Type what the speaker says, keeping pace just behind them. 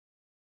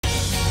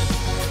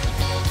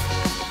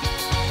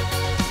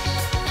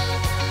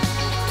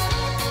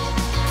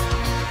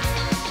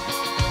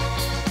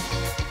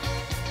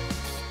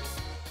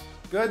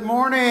Good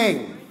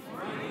morning.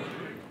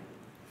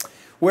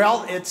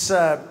 Well, it's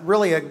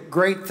really a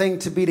great thing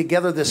to be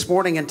together this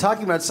morning and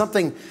talking about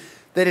something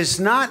that is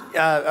not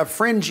a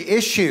fringe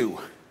issue.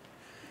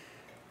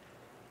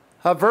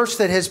 A verse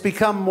that has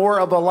become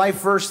more of a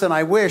life verse than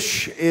I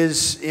wish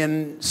is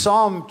in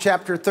Psalm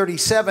chapter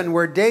 37,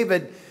 where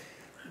David,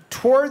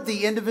 toward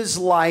the end of his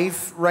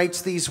life,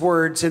 writes these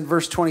words in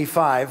verse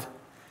 25.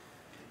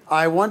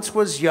 I once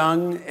was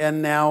young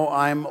and now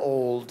I'm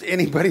old.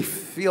 Anybody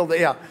feel that?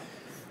 Yeah.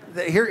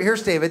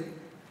 Here's David.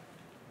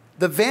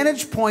 The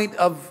vantage point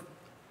of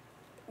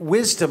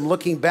wisdom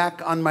looking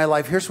back on my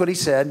life, here's what he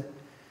said.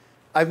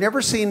 I've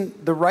never seen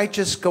the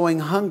righteous going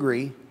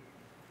hungry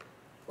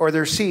or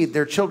their seed,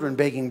 their children,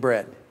 begging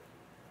bread.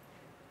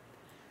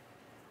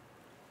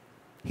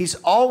 He's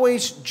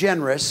always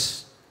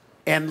generous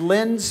and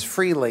lends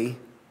freely.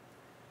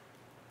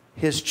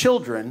 His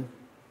children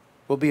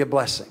will be a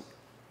blessing.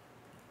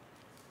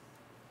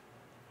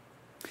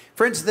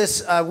 Friends,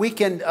 this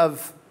weekend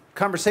of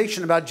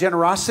conversation about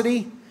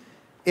generosity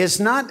is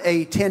not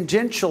a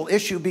tangential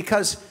issue,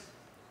 because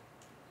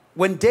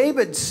when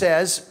David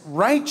says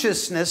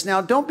righteousness,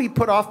 now don't be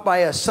put off by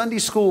a Sunday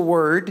school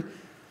word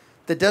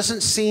that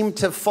doesn't seem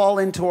to fall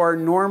into our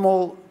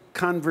normal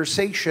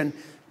conversation.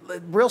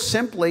 Real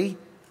simply,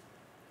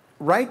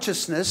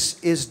 righteousness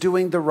is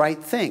doing the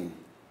right thing.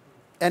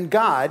 And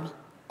God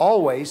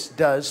always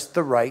does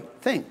the right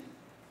thing.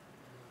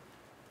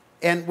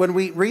 And when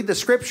we read the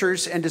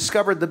scriptures and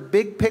discover the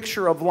big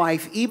picture of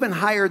life, even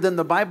higher than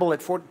the Bible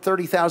at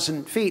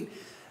 30,000 feet,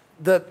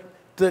 the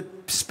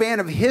span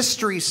of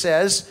history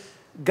says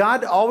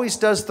God always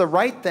does the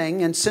right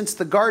thing, and since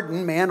the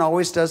garden, man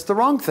always does the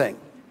wrong thing.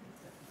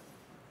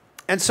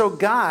 And so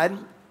God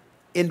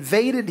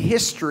invaded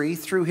history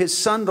through his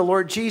son, the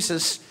Lord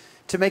Jesus,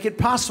 to make it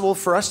possible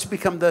for us to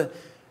become the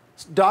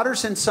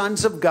daughters and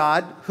sons of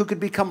God who could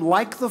become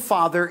like the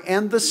Father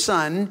and the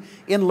Son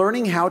in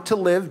learning how to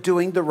live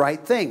doing the right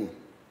thing.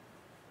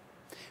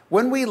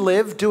 When we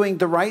live doing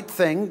the right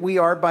thing, we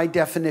are by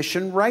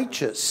definition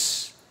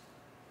righteous.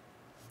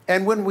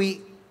 And when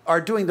we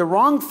are doing the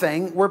wrong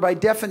thing, we're by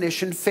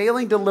definition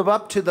failing to live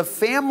up to the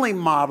family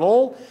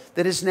model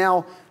that is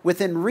now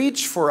within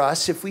reach for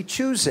us if we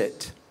choose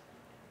it.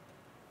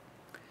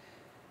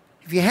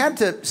 If you had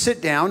to sit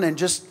down and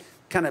just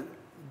kind of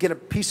get a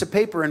piece of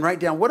paper and write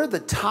down what are the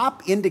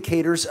top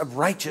indicators of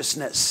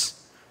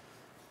righteousness,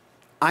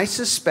 I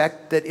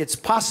suspect that it's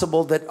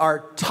possible that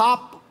our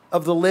top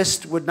of the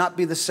list would not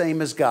be the same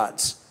as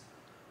God's.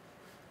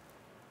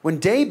 When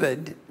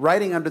David,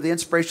 writing under the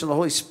inspiration of the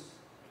Holy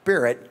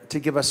Spirit to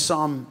give us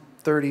Psalm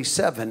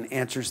 37,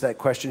 answers that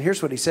question,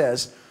 here's what he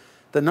says.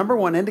 The number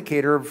one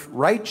indicator of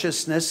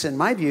righteousness, in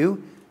my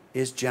view,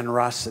 is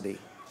generosity.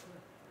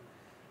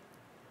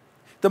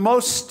 The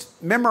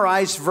most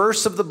memorized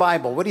verse of the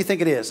Bible, what do you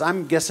think it is?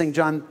 I'm guessing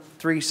John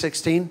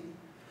 3:16.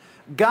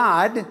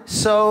 God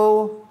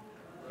so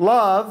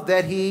loved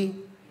that he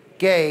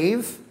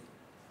gave.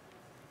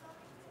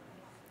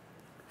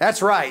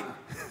 That's right.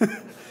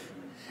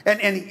 and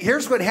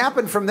here's what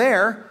happened from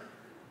there.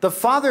 The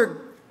Father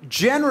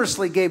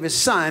generously gave his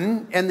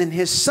Son, and then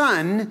his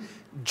Son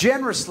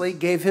generously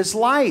gave his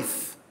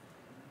life.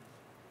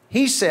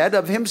 He said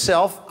of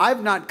himself,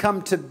 I've not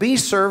come to be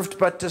served,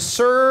 but to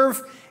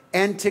serve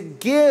and to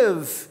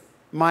give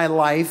my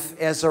life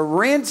as a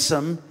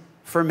ransom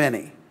for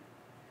many.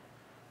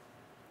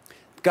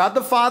 God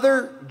the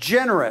Father,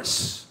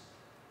 generous.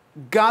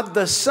 God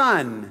the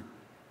Son,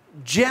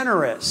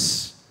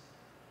 generous.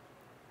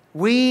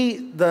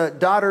 We, the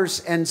daughters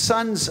and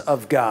sons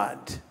of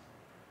God,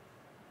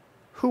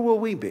 who will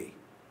we be?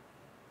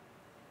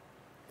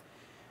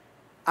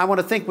 I want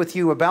to think with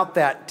you about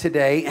that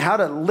today, how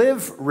to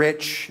live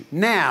rich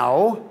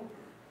now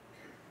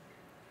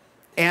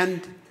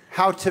and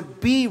how to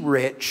be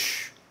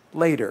rich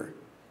later.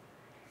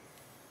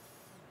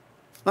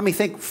 Let me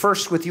think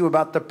first with you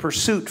about the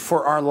pursuit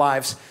for our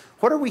lives.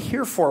 What are we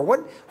here for?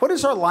 What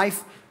is our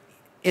life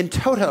in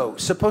toto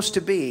supposed to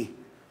be?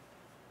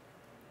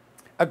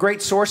 A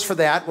great source for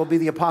that will be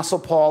the Apostle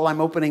Paul.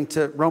 I'm opening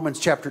to Romans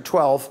chapter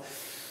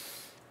 12.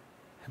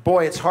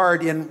 Boy, it's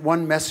hard in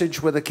one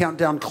message with a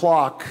countdown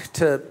clock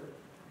to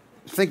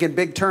think in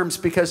big terms,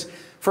 because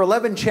for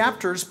 11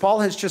 chapters, Paul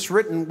has just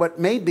written what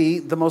may be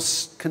the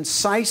most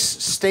concise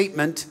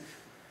statement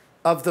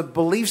of the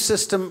belief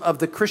system of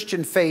the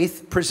Christian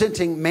faith,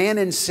 presenting man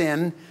in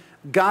sin,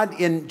 God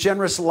in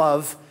generous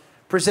love,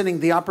 presenting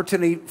the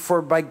opportunity for,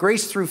 by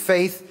grace through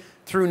faith,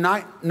 through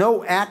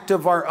no act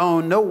of our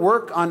own, no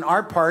work on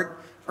our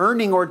part,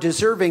 earning or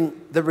deserving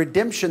the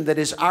redemption that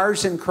is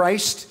ours in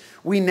Christ,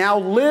 we now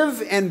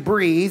live and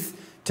breathe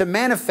to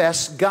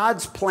manifest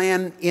God's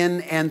plan in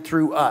and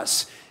through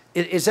us.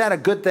 Is that a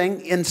good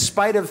thing? In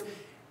spite of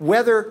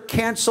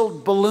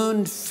weather-canceled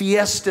balloon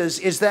fiestas,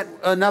 is that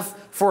enough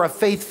for a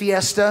faith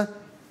fiesta?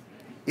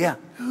 Yeah.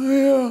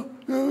 Oh,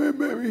 yeah,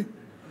 baby.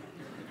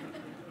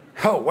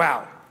 Oh,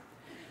 wow.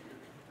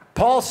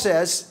 Paul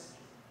says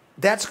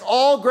that's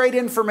all great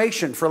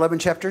information for 11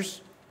 chapters,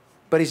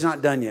 but he's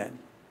not done yet.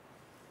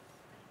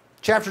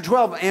 Chapter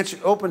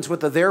 12 opens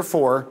with the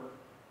therefore.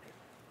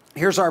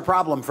 Here's our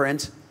problem,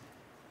 friends.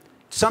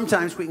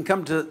 Sometimes we can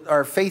come to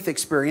our faith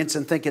experience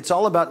and think it's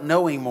all about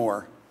knowing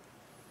more.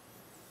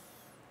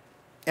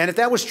 And if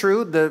that was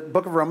true, the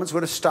book of Romans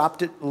would have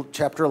stopped at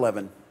chapter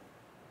 11.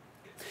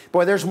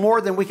 Boy, there's more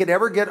than we could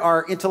ever get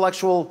our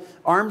intellectual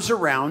arms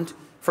around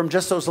from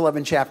just those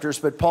 11 chapters,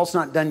 but Paul's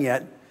not done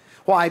yet.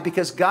 Why?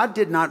 Because God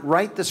did not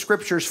write the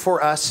scriptures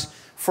for us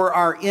for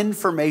our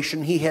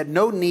information. He had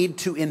no need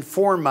to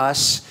inform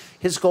us.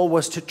 His goal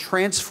was to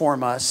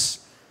transform us.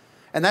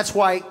 And that's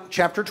why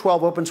chapter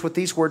 12 opens with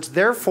these words,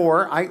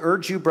 "Therefore, I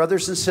urge you,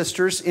 brothers and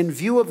sisters, in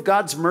view of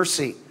God's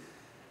mercy,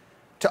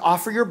 to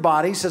offer your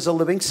bodies as a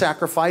living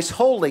sacrifice,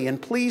 holy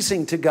and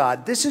pleasing to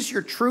God. This is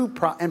your true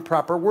and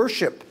proper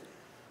worship.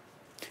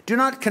 Do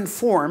not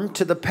conform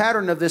to the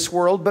pattern of this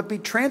world, but be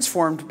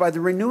transformed by the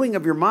renewing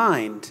of your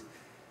mind.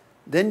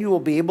 Then you will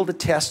be able to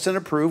test and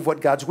approve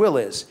what God's will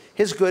is,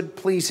 his good,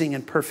 pleasing,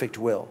 and perfect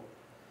will.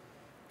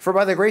 For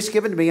by the grace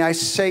given to me, I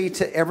say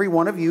to every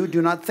one of you,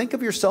 do not think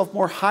of yourself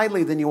more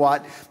highly than you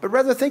ought, but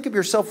rather think of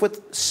yourself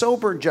with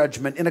sober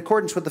judgment in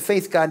accordance with the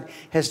faith God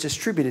has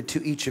distributed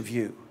to each of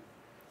you."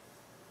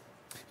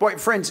 Boy,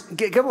 friends,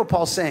 get what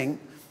Paul's saying.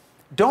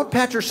 Don't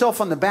pat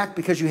yourself on the back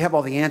because you have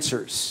all the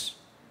answers.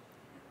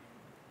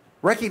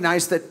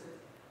 Recognize that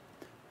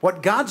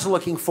what God's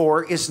looking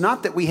for is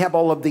not that we have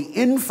all of the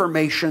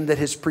information that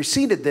has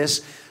preceded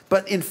this,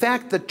 but in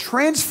fact, the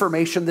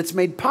transformation that's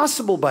made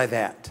possible by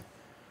that.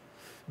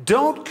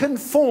 Don't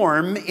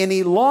conform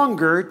any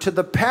longer to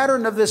the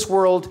pattern of this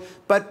world,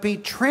 but be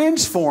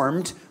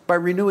transformed by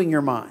renewing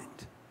your mind.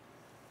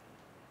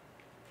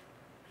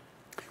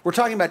 We're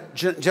talking about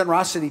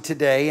generosity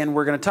today, and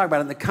we're going to talk about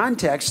it in the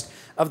context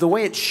of the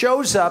way it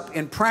shows up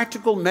in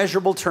practical,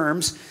 measurable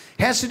terms.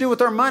 It has to do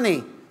with our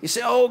money. You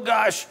say, oh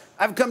gosh,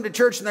 I've come to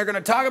church and they're going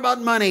to talk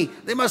about money.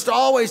 They must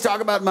always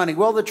talk about money.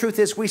 Well, the truth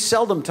is we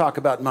seldom talk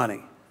about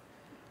money.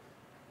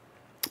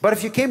 But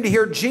if you came to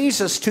hear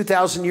Jesus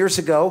 2,000 years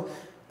ago,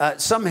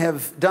 some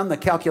have done the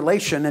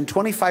calculation, and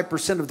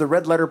 25% of the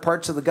red letter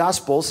parts of the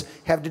Gospels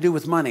have to do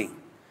with money.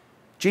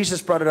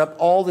 Jesus brought it up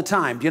all the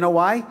time. Do you know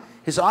why?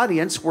 His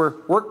audience were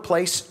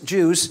workplace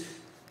Jews.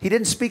 He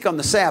didn't speak on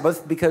the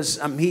Sabbath because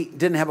he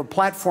didn't have a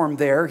platform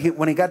there.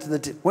 When he got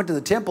to went to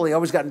the temple, he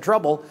always got in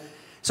trouble.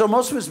 So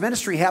most of his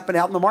ministry happened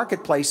out in the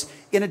marketplace.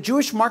 In a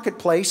Jewish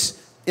marketplace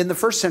in the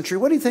first century,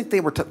 what do you think they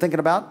were thinking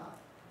about?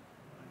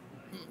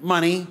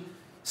 Money.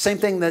 Same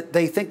thing that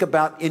they think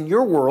about in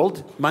your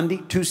world,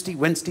 Monday, Tuesday,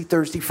 Wednesday,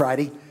 Thursday,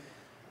 Friday.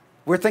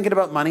 We're thinking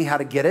about money, how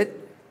to get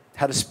it,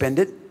 how to spend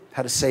it,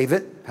 how to save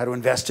it, how to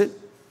invest it.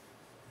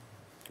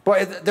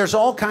 Boy, there's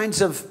all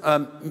kinds of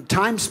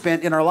time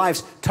spent in our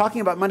lives talking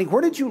about money.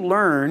 Where did you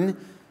learn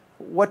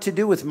what to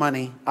do with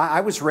money?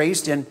 I was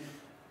raised in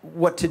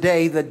what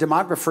today the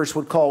demographers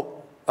would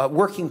call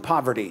working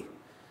poverty.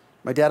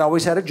 My dad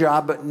always had a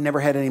job, but never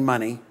had any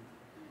money.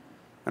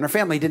 And our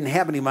family didn't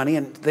have any money,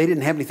 and they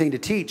didn't have anything to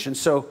teach. And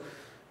so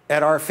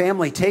at our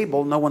family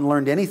table, no one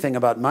learned anything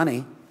about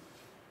money.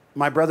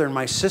 My brother and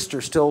my sister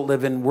still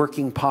live in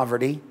working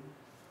poverty.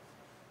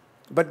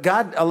 But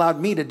God allowed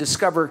me to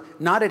discover,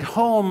 not at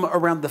home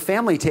around the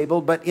family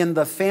table, but in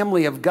the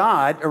family of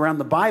God around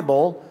the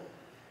Bible,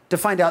 to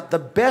find out the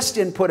best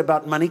input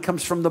about money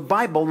comes from the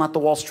Bible, not the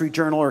Wall Street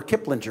Journal or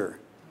Kiplinger.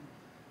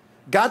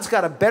 God's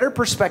got a better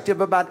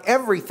perspective about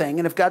everything,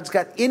 and if God's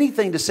got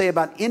anything to say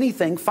about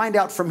anything, find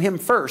out from him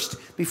first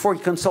before you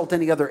consult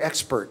any other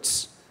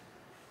experts.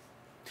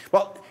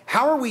 Well,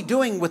 how are we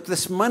doing with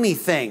this money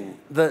thing?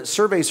 The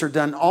surveys are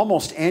done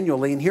almost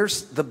annually, and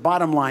here's the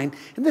bottom line,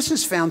 and this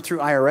is found through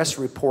IRS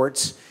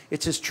reports.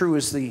 It's as true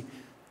as the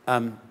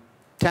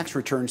tax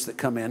returns that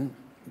come in.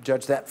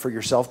 Judge that for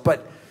yourself.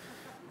 But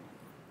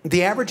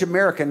the average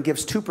American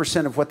gives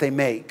 2% of what they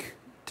make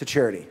to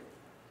charity.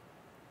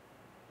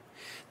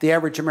 The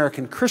average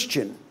American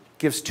Christian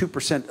gives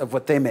 2% of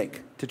what they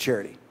make to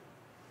charity.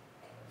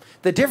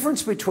 The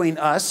difference between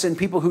us and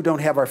people who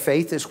don't have our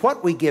faith is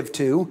what we give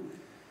to.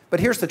 But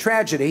here's the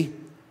tragedy.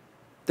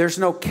 There's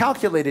no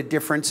calculated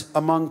difference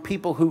among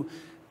people who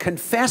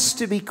confess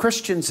to be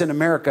Christians in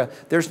America.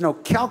 There's no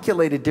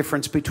calculated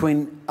difference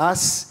between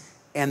us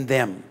and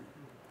them.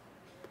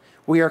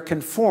 We are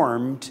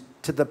conformed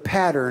to the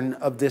pattern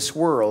of this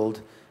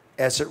world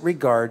as it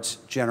regards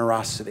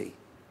generosity.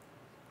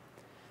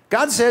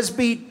 God says,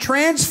 be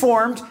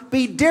transformed,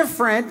 be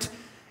different,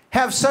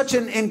 have such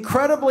an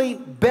incredibly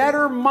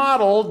better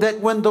model that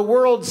when the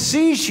world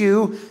sees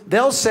you,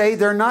 they'll say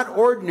they're not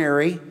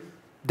ordinary,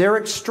 they're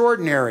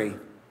extraordinary.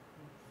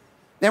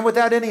 And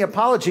without any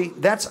apology,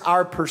 that's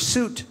our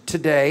pursuit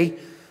today.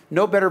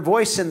 No better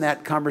voice in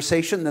that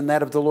conversation than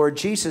that of the Lord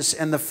Jesus.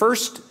 And the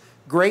first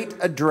great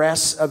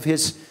address of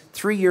his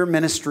 3-year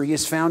ministry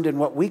is found in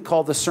what we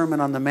call the Sermon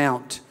on the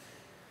Mount.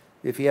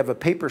 If you have a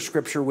paper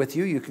scripture with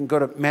you, you can go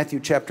to Matthew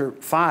chapter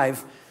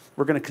 5.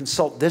 We're going to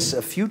consult this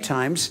a few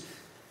times.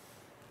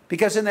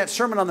 Because in that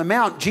Sermon on the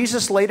Mount,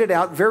 Jesus laid it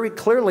out very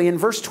clearly. In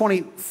verse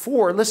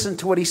 24, listen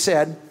to what he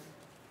said.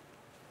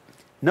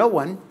 No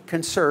one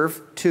can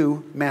serve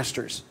two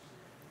masters.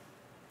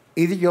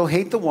 Either you'll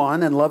hate the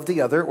one and love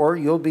the other, or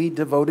you'll be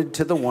devoted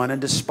to the one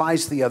and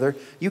despise the other.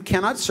 You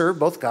cannot serve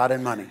both God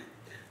and money.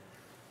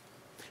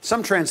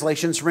 Some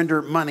translations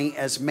render money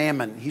as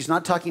mammon. He's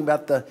not talking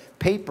about the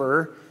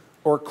paper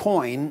or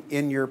coin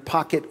in your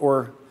pocket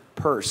or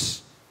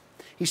purse.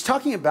 He's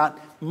talking about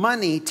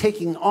money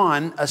taking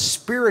on a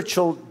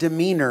spiritual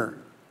demeanor.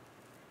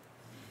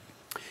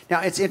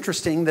 Now, it's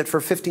interesting that for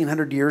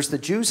 1,500 years, the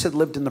Jews had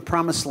lived in the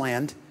Promised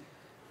Land,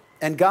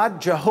 and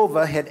God,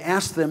 Jehovah, had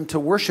asked them to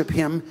worship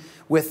him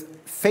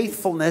with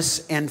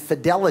faithfulness and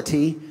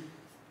fidelity.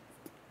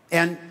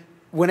 And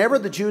whenever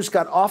the Jews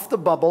got off the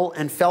bubble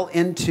and fell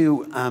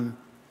into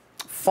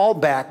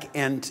fallback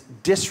and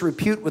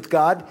disrepute with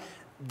God,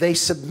 they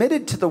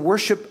submitted to the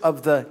worship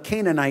of the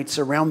Canaanites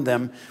around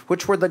them,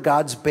 which were the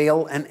gods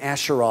Baal and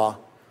Asherah.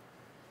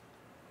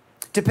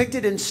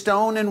 Depicted in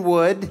stone and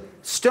wood.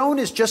 Stone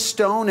is just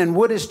stone and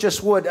wood is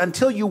just wood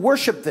until you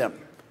worship them.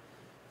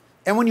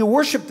 And when you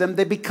worship them,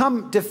 they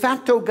become de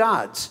facto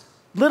gods,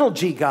 little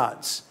g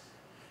gods.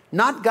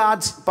 Not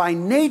gods by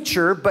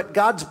nature, but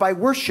gods by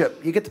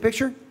worship. You get the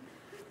picture?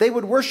 They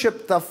would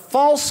worship the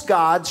false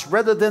gods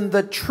rather than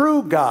the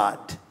true God.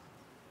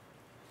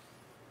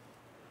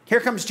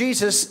 Here comes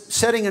Jesus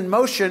setting in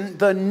motion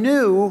the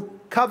new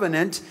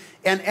covenant.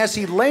 And as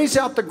he lays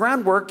out the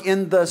groundwork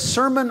in the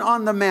Sermon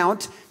on the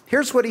Mount,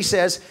 here's what he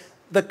says.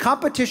 The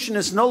competition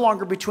is no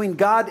longer between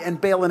God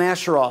and Baal and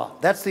Asherah.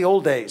 That's the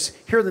old days.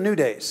 Here are the new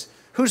days.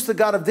 Who's the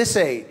God of this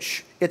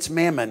age? It's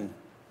mammon.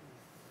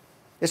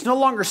 It's no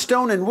longer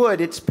stone and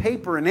wood. It's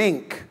paper and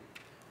ink.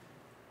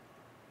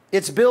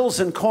 It's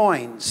bills and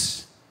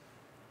coins.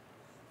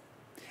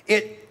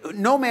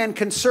 No man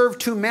can serve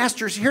two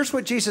masters. Here's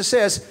what Jesus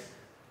says.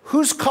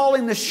 Who's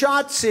calling the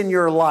shots in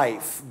your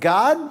life?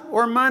 God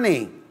or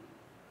money?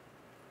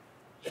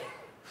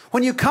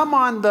 When you come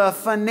on the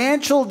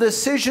financial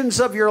decisions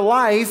of your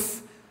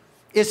life,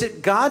 is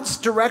it God's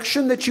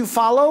direction that you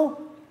follow?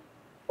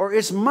 Or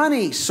is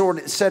money sort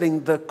of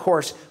setting the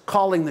course,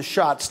 calling the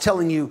shots,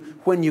 telling you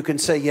when you can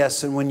say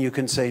yes and when you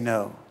can say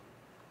no?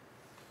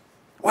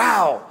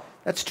 Wow,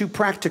 that's too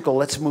practical.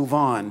 Let's move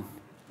on.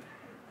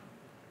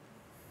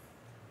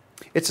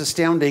 It's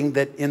astounding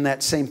that in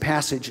that same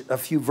passage, a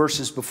few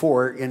verses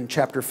before, in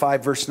chapter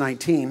 5, verse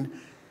 19,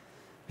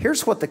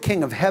 here's what the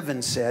King of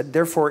Heaven said.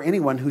 Therefore,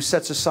 anyone who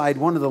sets aside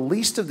one of the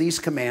least of these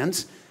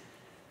commands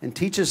and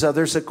teaches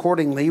others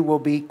accordingly will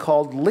be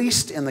called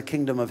least in the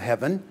kingdom of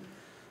heaven.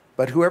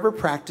 But whoever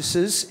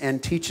practices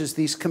and teaches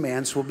these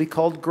commands will be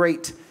called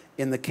great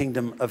in the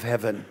kingdom of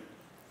heaven.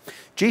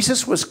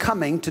 Jesus was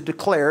coming to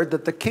declare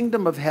that the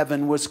kingdom of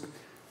heaven was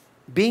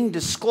being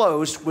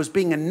disclosed, was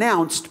being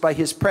announced by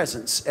his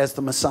presence as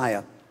the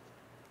Messiah.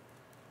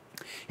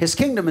 His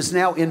kingdom is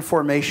now in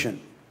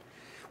formation.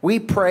 We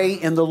pray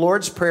in the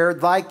Lord's Prayer,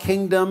 thy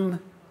kingdom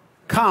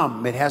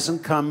come. It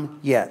hasn't come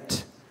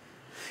yet.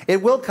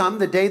 It will come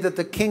the day that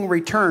the king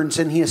returns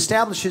and he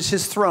establishes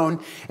his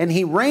throne and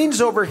he reigns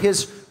over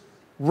his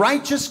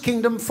righteous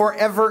kingdom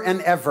forever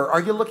and ever.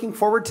 Are you looking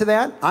forward to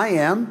that? I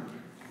am.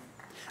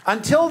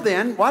 Until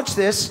then, watch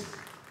this.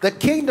 The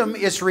kingdom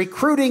is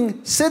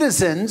recruiting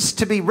citizens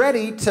to be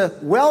ready to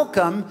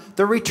welcome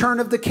the return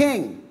of the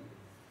king.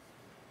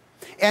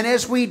 And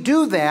as we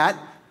do that,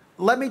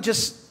 let me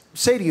just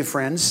say to you,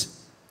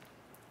 friends,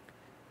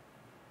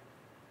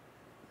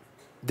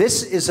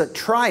 this is a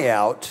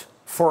tryout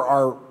for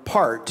our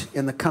part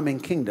in the coming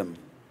kingdom.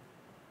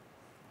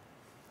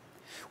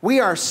 We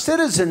are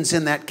citizens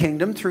in that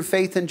kingdom through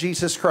faith in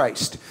Jesus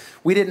Christ.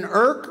 We didn't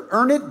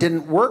earn it,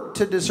 didn't work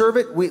to deserve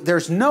it.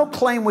 There's no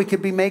claim we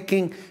could be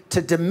making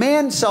to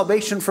demand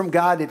salvation from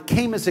God. It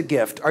came as a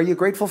gift. Are you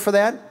grateful for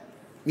that?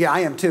 Yeah, I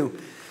am too.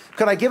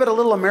 Could I give it a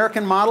little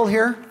American model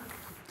here?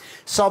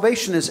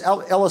 Salvation is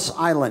Ellis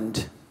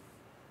Island.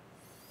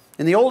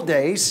 In the old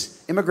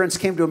days, immigrants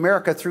came to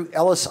America through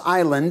Ellis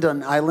Island,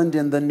 an island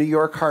in the New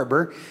York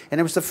harbor, and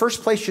it was the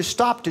first place you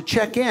stopped to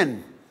check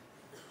in.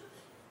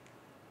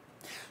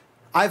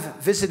 I've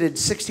visited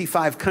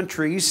 65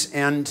 countries,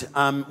 and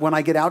when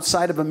I get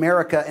outside of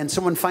America and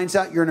someone finds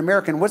out you're an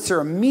American, what's their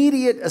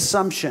immediate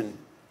assumption?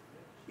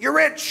 You're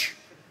rich.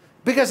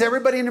 Because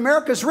everybody in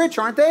America is rich,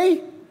 aren't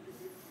they?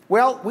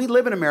 Well, we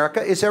live in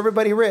America. Is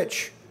everybody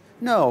rich?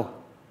 No.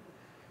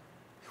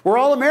 We're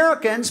all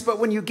Americans, but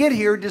when you get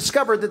here,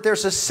 discover that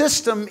there's a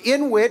system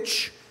in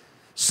which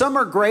some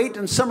are great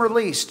and some are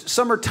least.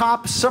 Some are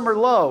top, some are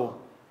low.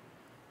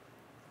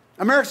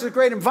 America's a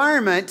great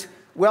environment.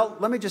 Well,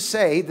 let me just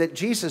say that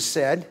Jesus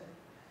said,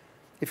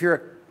 if you're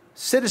a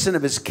citizen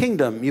of his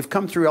kingdom, you've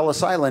come through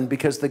Ellis Island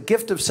because the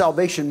gift of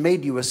salvation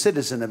made you a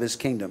citizen of his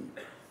kingdom.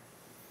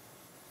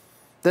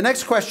 The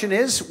next question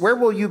is, where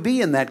will you be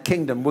in that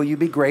kingdom? Will you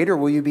be great or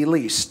will you be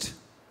least?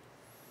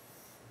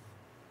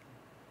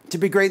 To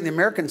be great in the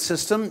American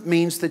system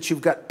means that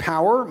you've got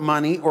power,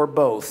 money, or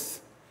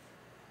both.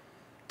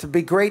 To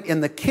be great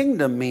in the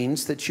kingdom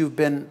means that you've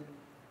been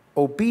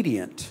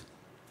obedient.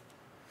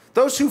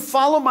 Those who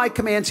follow my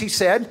commands, he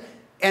said,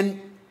 and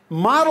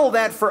model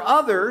that for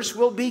others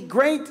will be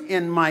great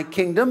in my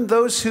kingdom.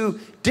 Those who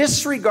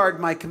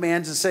disregard my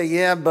commands and say,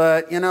 yeah,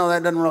 but, that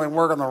doesn't really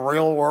work in the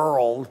real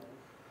world.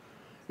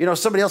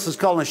 Somebody else is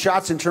calling the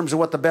shots in terms of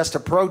what the best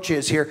approach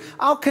is here.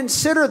 I'll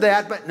consider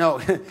that, but no.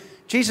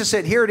 Jesus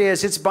said, here it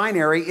is. It's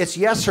binary. It's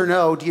yes or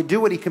no. Do you do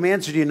what he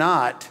commands or do you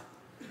not?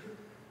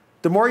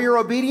 The more you're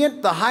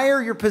obedient, the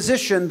higher your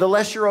position. The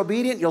less you're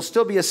obedient, you'll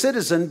still be a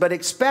citizen, but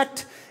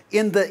expect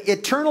in the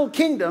eternal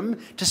kingdom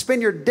to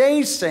spend your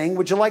days saying,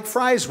 would you like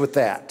fries with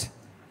that?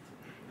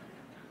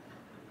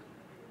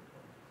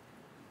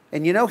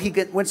 And he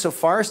went so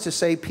far as to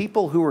say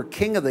people who were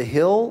king of the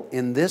hill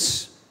in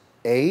this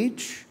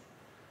age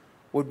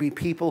would be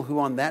people who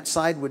on that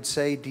side would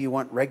say, do you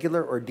want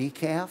regular or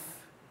decaf?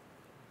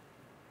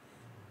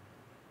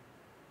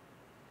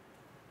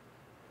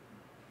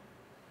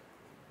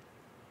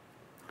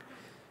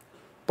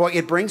 Boy,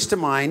 it brings to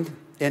mind,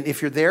 and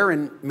if you're there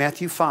in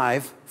Matthew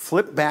 5,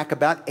 flip back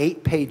about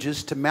 8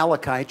 pages to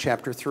Malachi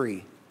chapter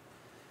 3.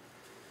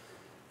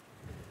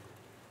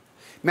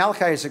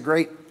 Malachi is a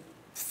great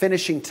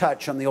finishing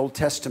touch on the Old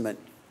Testament.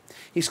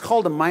 He's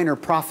called a minor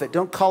prophet.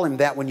 Don't call him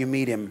that when you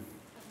meet him.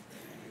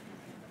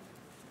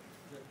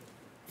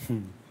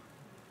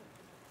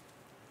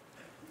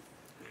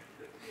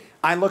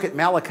 I look at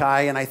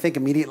Malachi and I think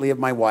immediately of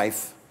my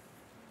wife.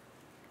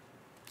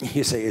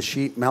 You say, is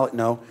she Malachi?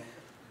 No.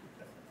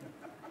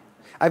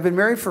 I've been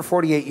married for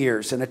 48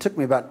 years, and it took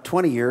me about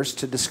 20 years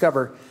to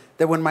discover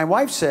that when my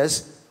wife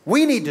says,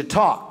 we need to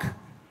talk,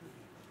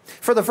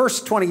 for the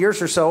first 20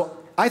 years or so,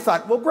 I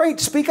thought, well, great,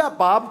 speak up,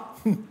 Bob.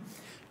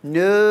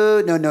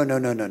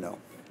 No.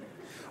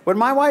 When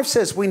my wife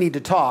says we need to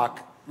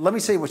talk, let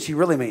me say what she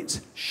really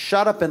means.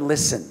 Shut up and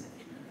listen.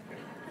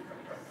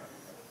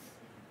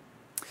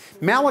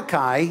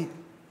 Malachi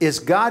is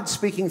God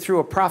speaking through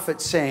a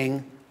prophet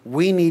saying,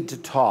 we need to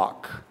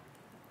talk.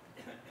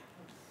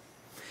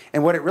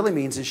 And what it really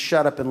means is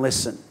shut up and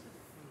listen.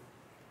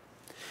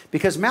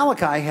 Because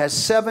Malachi has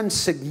 7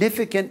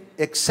 significant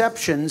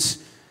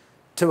exceptions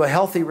to a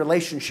healthy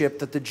relationship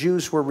that the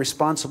Jews were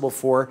responsible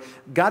for.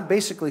 God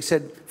basically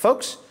said,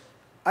 folks,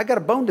 I got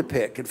a bone to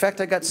pick. In fact,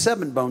 I got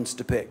 7 bones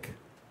to pick.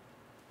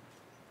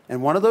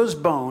 And one of those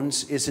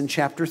bones is in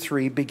chapter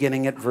 3,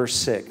 beginning at verse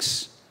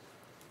 6.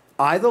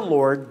 I, the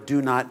Lord,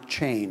 do not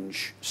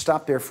change.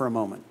 Stop there for a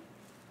moment.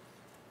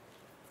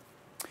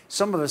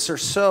 Some of us are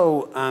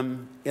so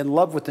in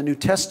love with the New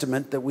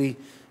Testament that we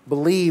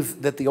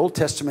believe that the Old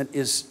Testament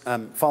is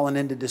fallen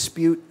into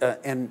dispute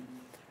and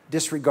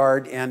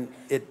disregard, and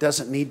it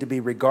doesn't need to be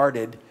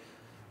regarded.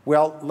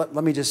 Well,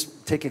 let me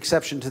just take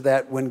exception to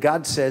that when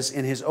God says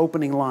in his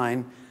opening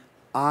line,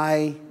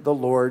 I, the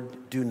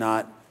Lord, do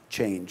not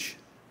change.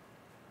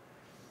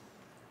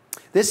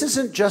 This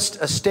isn't just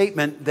a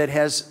statement that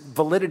has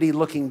validity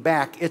looking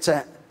back. It's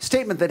a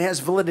statement that has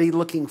validity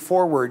looking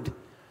forward.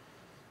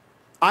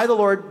 I, the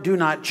Lord, do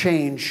not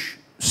change,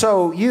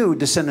 so you,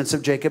 descendants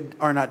of Jacob,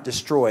 are not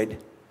destroyed.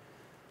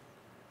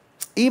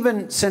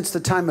 Even since the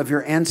time of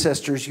your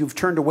ancestors, you've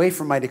turned away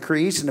from my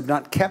decrees and have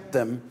not kept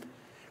them.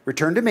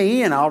 Return to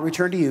me, and I'll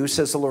return to you,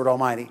 says the Lord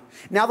Almighty.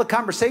 Now the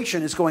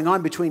conversation is going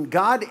on between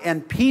God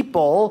and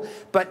people,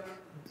 but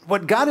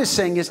what God is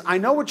saying is, I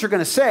know what you're going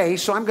to say,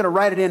 so I'm going to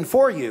write it in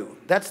for you.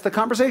 That's the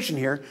conversation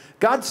here.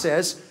 God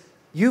says,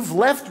 you've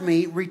left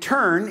me,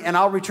 return, and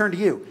I'll return to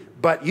you.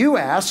 But you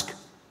ask,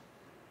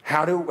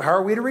 how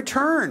are we to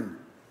return?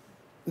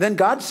 Then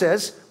God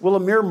says, will a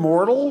mere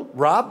mortal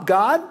rob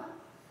God?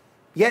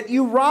 Yet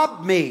you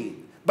rob me.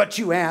 But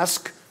you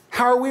ask,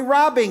 how are we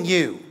robbing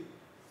you?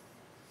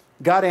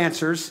 God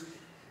answers,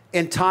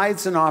 in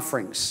tithes and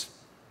offerings.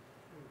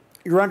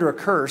 You're under a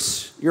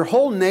curse, your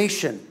whole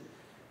nation,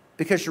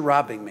 because you're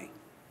robbing me.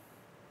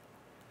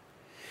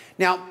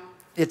 Now,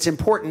 it's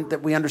important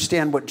that we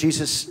understand what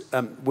Jesus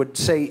would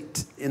say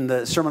in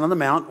the Sermon on the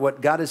Mount, what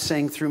God is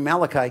saying through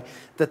Malachi,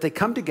 that they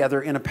come together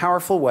in a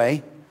powerful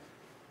way.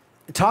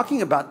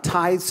 Talking about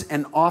tithes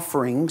and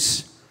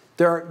offerings,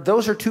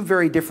 those are 2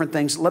 very different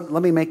things.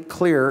 Let me make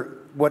clear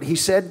what he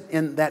said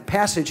in that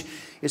passage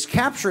is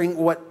capturing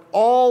what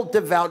all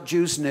devout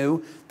Jews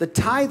knew. The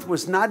tithe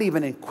was not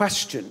even in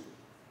question.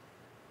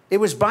 It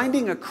was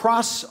binding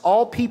across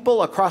all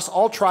people, across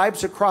all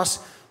tribes, across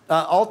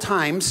all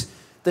times.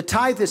 The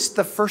tithe is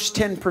the first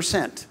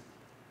 10%.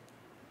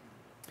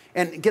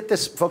 And get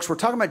this, folks, we're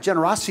talking about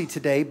generosity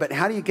today, but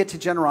how do you get to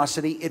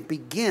generosity? It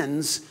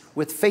begins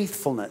with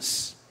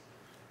faithfulness.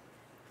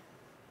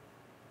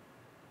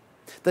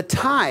 The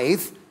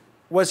tithe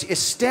was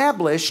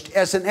established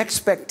as an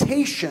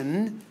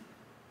expectation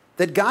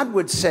that God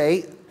would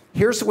say,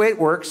 here's the way it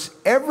works.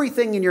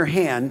 Everything in your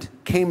hand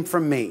came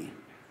from me.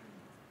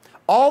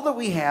 All that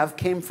we have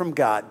came from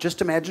God.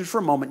 Just imagine for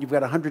a moment you've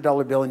got a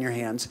 $100 bill in your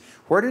hands.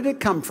 Where did it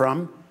come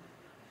from?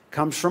 It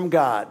comes from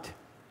God.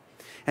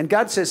 And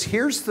God says,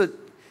 here is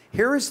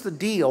the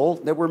deal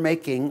that we're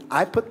making.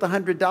 I put the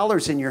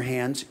 $100 in your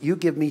hands. You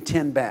give me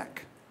 10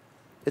 back.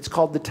 It's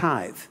called the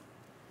tithe.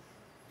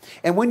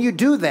 And when you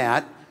do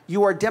that,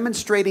 you are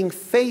demonstrating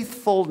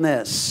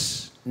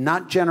faithfulness,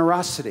 not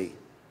generosity.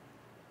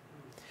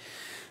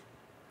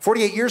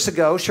 48 years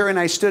ago, Cheri and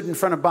I stood in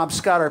front of Bob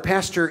Scott, our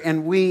pastor,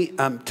 and we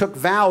took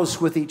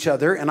vows with each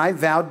other, and I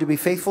vowed to be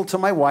faithful to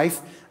my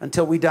wife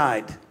until we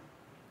died.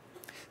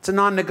 It's a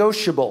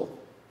non-negotiable.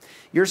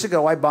 Years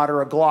ago, I bought her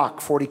a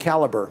Glock 40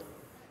 caliber.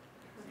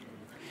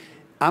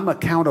 I'm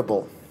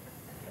accountable.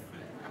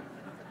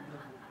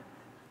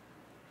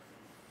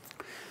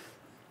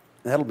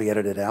 That'll be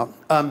edited out.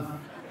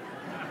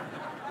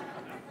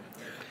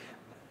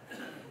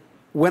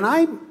 When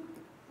I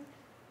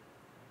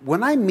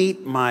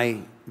meet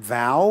my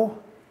vow,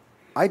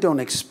 I don't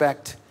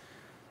expect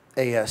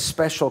a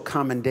special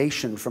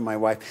commendation from my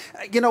wife.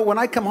 You know, when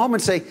I come home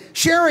and say,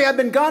 Cheri, I've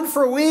been gone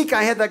for a week.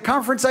 I had that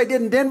conference I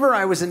did in Denver.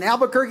 I was in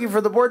Albuquerque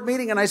for the board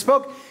meeting, and I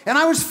spoke, and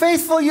I was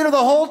faithful to you the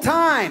whole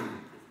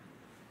time.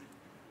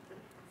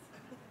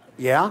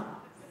 Yeah?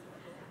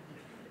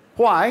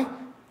 Why?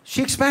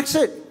 She expects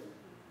it.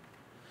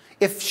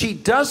 If she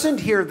doesn't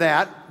hear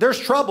that, there's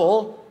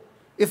trouble.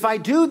 If I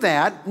do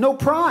that, no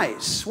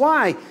prize.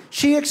 Why?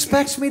 She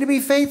expects me to be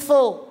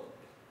faithful.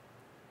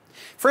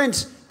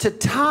 Friends, to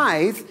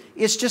tithe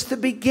is just the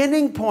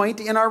beginning point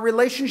in our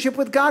relationship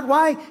with God.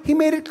 Why? He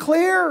made it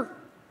clear.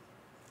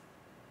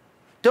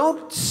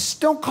 Don't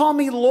call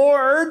me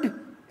Lord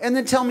and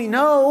then tell me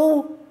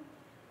no.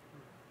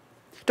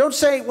 Don't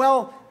say,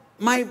 well,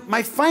 my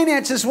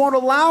finances won't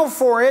allow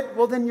for it.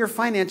 Well, then your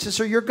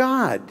finances are your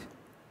God.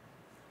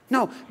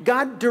 No,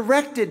 God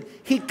directed.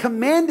 He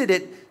commanded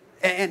it.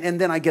 And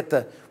then I get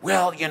the,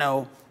 well, you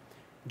know,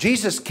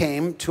 Jesus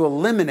came to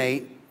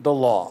eliminate the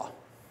law.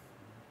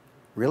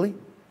 Really?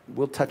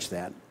 We'll touch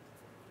that.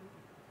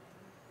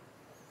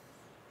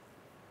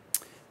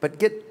 But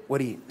get what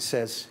he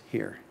says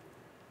here.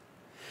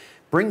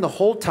 Bring the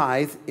whole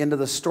tithe into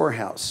the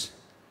storehouse,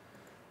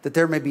 that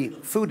there may be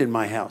food in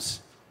my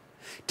house.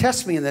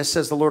 Test me in this,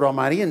 says the Lord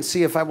Almighty, and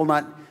see if I will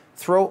not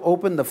throw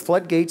open the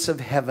floodgates of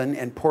heaven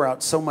and pour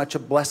out so much a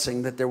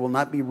blessing that there will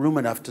not be room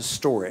enough to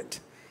store it.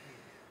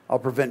 I'll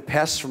prevent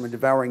pests from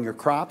devouring your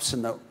crops,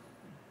 and the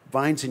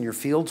vines in your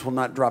fields will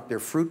not drop their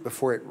fruit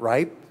before it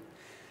ripe,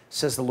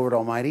 says the Lord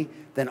Almighty.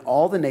 Then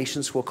all the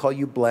nations will call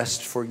you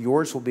blessed, for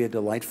yours will be a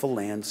delightful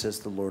land, says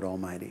the Lord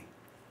Almighty.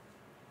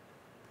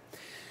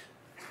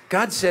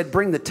 God said,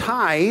 bring the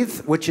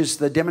tithe, which is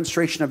the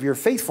demonstration of your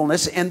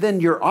faithfulness, and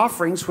then your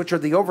offerings, which are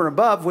the over and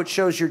above, which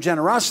shows your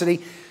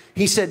generosity.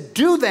 He said,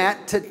 do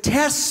that to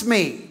test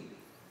me.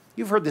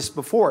 You've heard this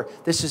before.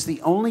 This is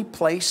the only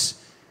place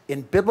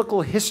in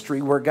biblical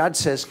history where God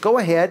says, go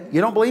ahead. You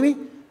don't believe me?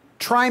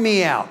 Try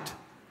me out.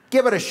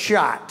 Give it a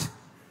shot.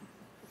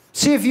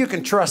 See if you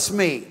can trust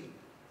me.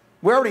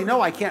 We already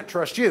know I can't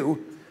trust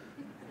you.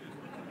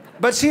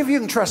 But see if you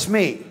can trust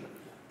me.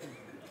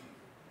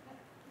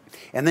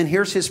 And then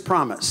here's his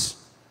promise.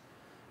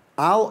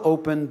 I'll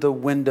open the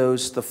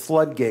windows, the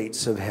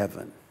floodgates of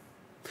heaven.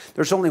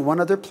 There's only one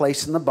other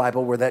place in the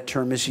Bible where that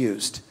term is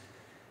used.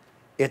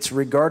 It's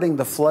regarding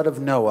the flood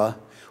of Noah,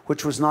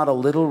 which was not a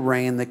little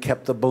rain that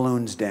kept the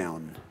balloons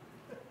down.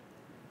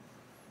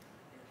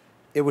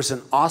 It was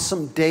an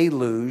awesome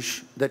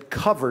deluge that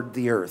covered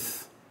the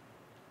earth.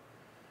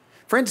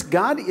 Friends,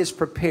 God is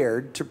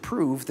prepared to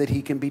prove that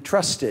he can be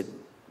trusted.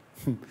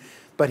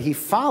 But he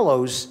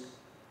follows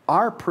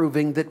our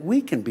proving that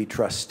we can be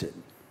trusted.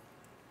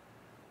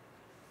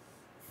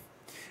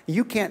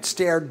 You can't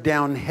stare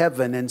down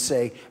heaven and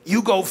say,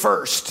 you go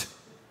first.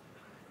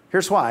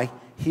 Here's why.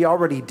 He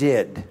already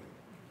did.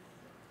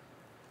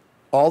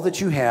 All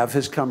that you have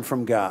has come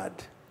from God.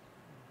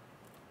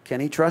 Can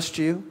he trust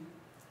you?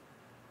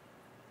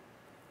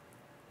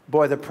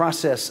 Boy, the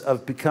process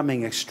of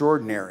becoming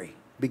extraordinary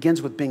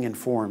begins with being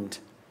informed.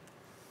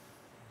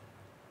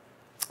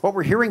 What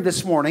we're hearing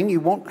this morning, you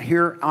won't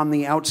hear on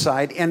the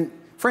outside. And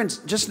friends,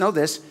 just know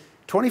this,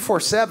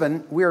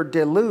 24/7, we are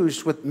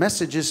deluged with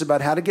messages about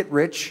how to get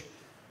rich,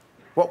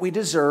 what we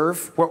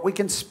deserve, what we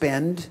can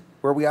spend,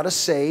 where we ought to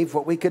save,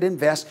 what we could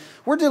invest.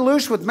 We're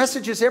deluged with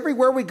messages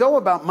everywhere we go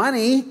about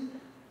money.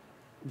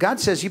 God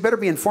says you better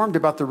be informed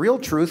about the real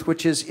truth,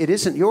 which is it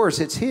isn't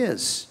yours, it's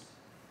his.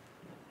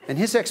 And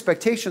his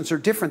expectations are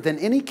different than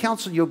any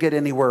counsel you'll get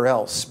anywhere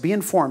else. Be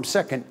informed.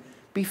 Second,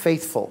 be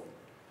faithful.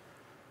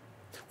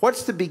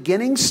 What's the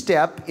beginning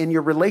step in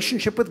your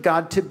relationship with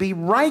God? To be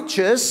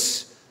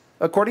righteous,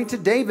 according to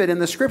David in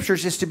the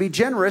scriptures, is to be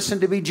generous. And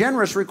to be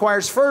generous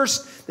requires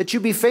first that you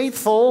be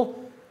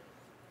faithful.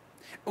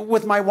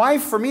 With my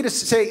wife, for me to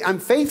say I'm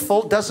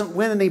faithful doesn't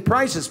win any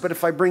prizes. But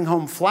if I bring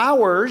home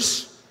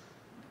flowers,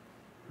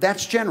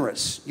 that's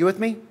generous. You with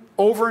me?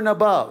 Over and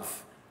above.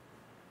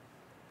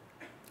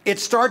 It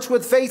starts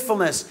with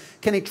faithfulness.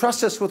 Can he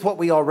trust us with what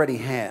we already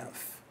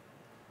have?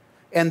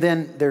 And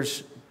then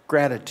there's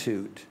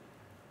gratitude.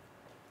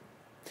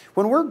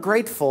 When we're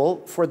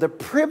grateful for the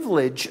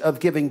privilege of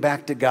giving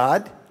back to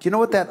God, do you know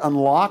what that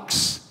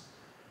unlocks?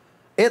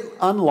 It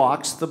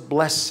unlocks the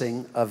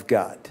blessing of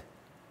God.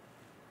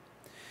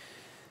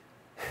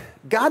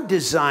 God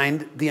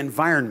designed the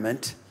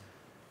environment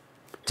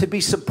to be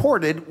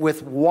supported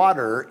with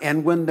water.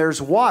 And when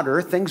there's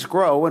water, things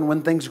grow. And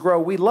when things grow,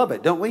 we love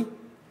it, don't we?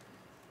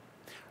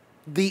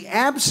 the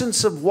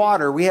absence of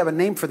water, we have a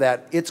name for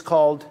that. It's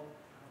called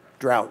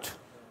drought.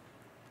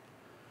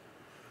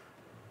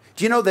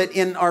 Do you know that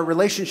in our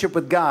relationship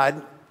with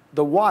God,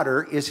 the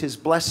water is his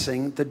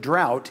blessing, the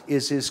drought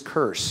is his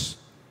curse?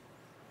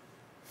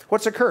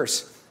 What's a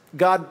curse?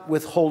 God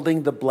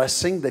withholding the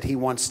blessing that he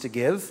wants to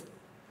give.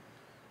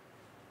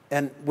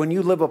 And when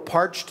you live a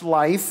parched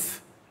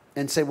life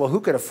and say, well,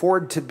 who could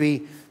afford to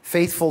be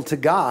faithful to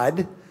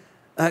God?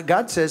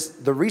 God says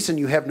the reason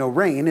you have no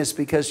rain is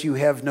because you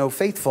have no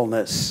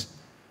faithfulness.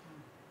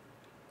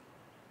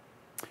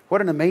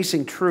 What an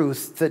amazing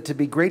truth, that to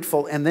be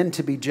grateful and then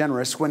to be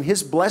generous when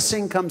his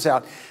blessing comes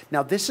out.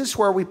 Now, this is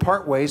where we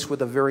part ways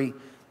with a very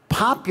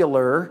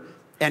popular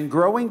and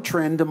growing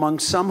trend among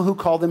some who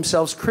call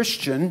themselves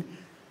Christian,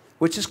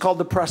 which is called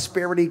the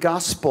prosperity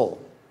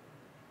gospel.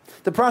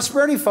 The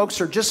prosperity folks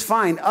are just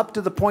fine up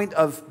to the point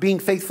of being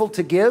faithful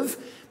to give,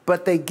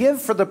 but they give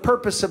for the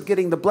purpose of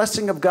getting the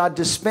blessing of God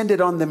to spend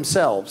it on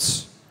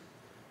themselves.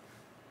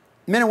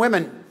 Men and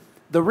women,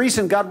 the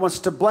reason God wants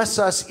to bless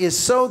us is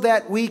so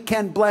that we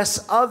can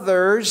bless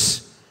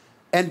others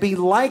and be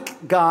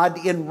like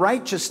God in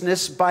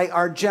righteousness by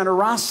our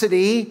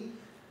generosity.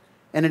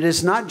 And it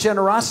is not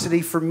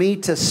generosity for me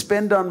to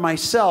spend on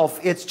myself.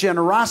 It's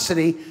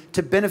generosity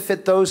to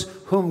benefit those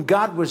whom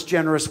God was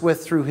generous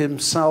with through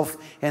himself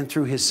and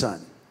through his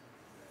Son.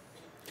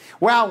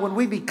 Wow, when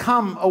we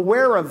become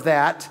aware of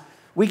that,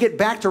 we get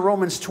back to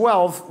Romans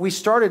 12. We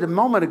started a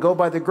moment ago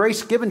by the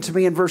grace given to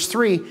me in verse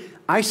 3.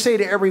 I say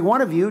to every one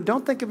of you,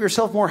 don't think of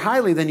yourself more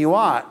highly than you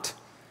ought,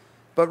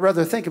 but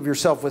rather think of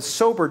yourself with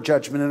sober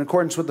judgment in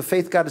accordance with the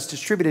faith God has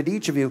distributed to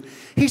each of you.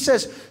 He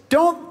says,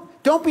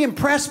 don't be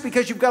impressed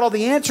because you've got all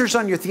the answers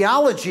on your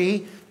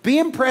theology. Be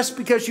impressed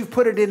because you've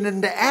put it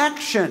into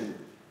action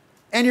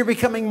and you're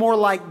becoming more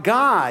like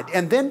God.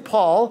 And then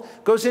Paul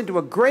goes into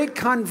a great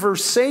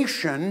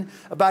conversation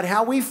about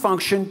how we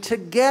function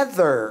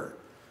together.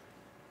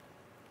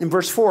 In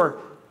verse 4,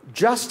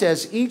 just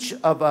as each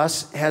of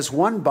us has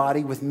one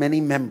body with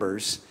many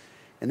members,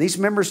 and these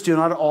members do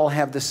not all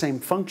have the same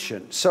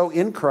function. So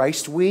in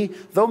Christ, we,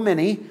 though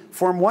many,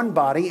 form one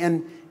body,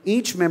 and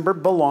each member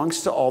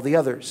belongs to all the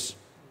others.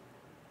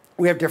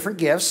 We have different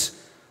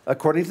gifts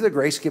according to the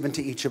grace given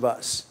to each of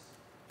us.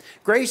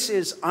 Grace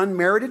is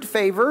unmerited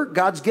favor.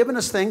 God's given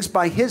us things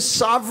by his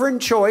sovereign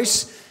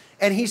choice,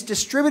 and he's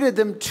distributed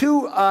them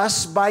to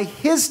us by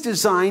his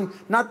design,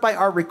 not by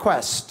our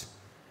request.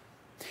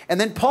 And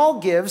then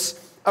Paul gives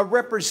a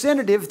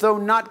representative, though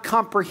not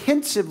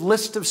comprehensive,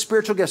 list of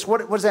spiritual gifts.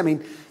 What does that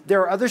mean?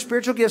 There are other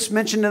spiritual gifts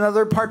mentioned in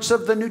other parts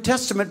of the New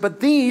Testament, but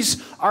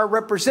these are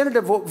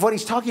representative of what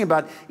he's talking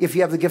about. If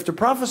you have the gift of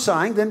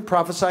prophesying, then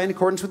prophesy in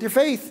accordance with your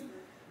faith.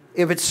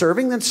 If it's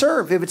serving, then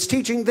serve. If it's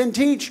teaching, then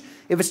teach.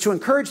 If it's to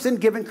encourage, then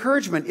give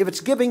encouragement. If it's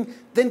giving,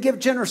 then give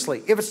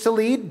generously. If it's to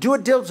lead, do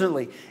it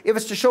diligently. If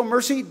it's to show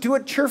mercy, do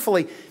it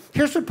cheerfully.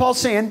 Here's what Paul's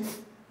saying.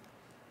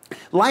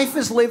 Life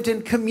is lived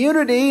in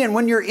community, and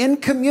when you're in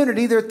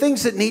community, there are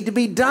things that need to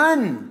be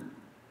done.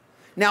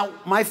 Now,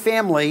 my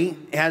family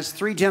has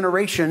 3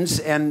 generations,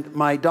 and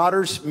my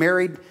daughter's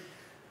married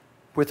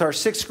with our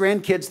 6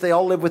 grandkids. They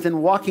all live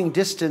within walking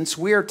distance.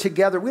 We are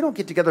together. We don't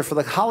get together for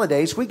the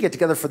holidays. We get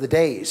together for the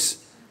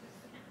days.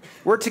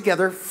 We're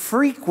together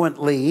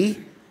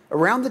frequently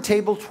around the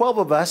table, 12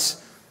 of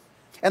us.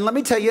 And let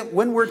me tell you,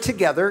 when we're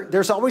together,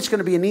 there's always going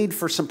to be a need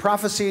for some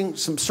prophesying,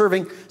 some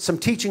serving, some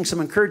teaching, some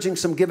encouraging,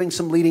 some giving,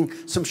 some leading,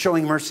 some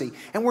showing mercy.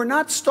 And we're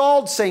not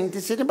stalled saying,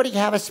 does anybody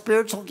have a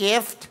spiritual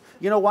gift?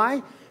 You know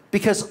why?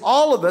 Because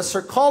all of us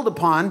are called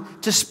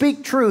upon to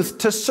speak truth,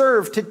 to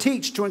serve, to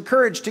teach, to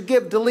encourage, to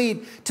give, to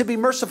lead, to be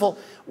merciful.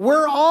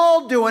 We're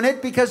all doing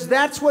it because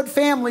that's what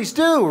families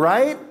do,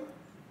 right?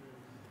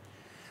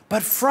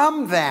 But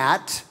from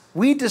that,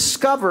 we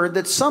discovered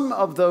that some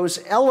of those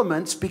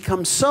elements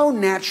become so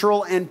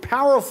natural and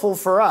powerful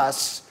for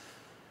us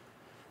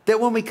that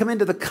when we come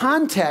into the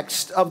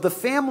context of the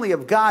family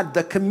of God,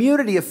 the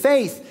community of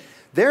faith,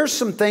 there's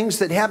some things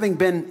that, having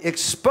been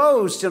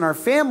exposed in our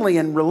family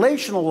and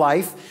relational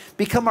life,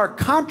 become our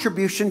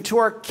contribution to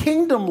our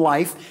kingdom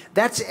life.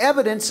 That's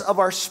evidence of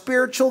our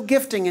spiritual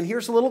gifting. And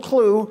here's a little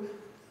clue.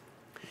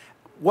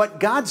 What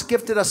God's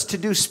gifted us to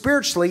do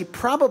spiritually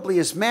probably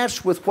is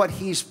matched with what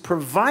he's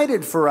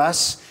provided for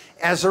us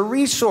as a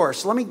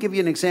resource. Let me give you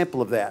an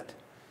example of that.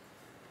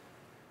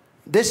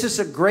 This is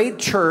a great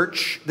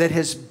church that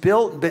has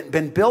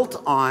been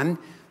built on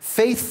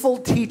faithful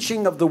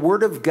teaching of the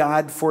Word of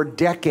God for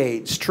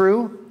decades.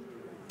 True?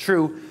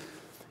 True.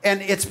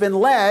 And it's been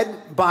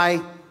led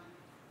by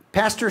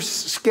Pastors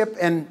Skip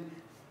and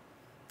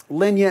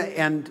Linya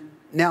and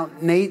now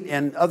Nate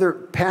and other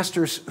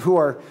pastors who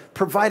are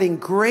providing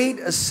great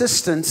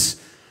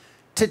assistance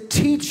to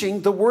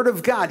teaching the Word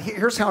of God.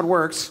 Here's how it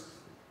works.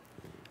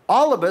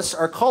 All of us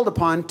are called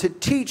upon to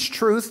teach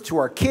truth to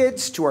our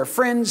kids, to our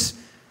friends,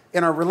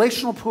 in our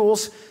relational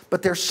pools,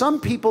 but there's some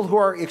people who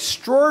are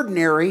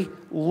extraordinary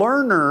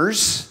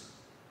learners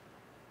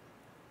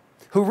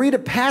who read a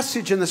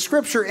passage in the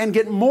Scripture and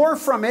get more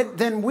from it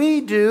than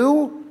we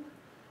do,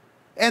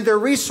 and their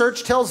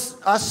research tells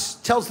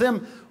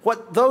them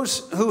what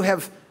those who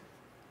have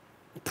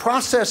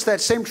processed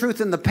that same truth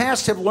in the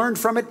past have learned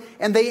from it,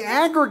 and they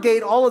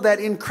aggregate all of that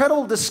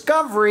incredible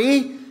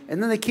discovery,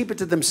 and then they keep it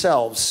to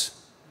themselves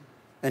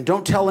and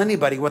don't tell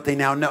anybody what they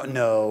now know.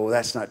 No,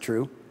 that's not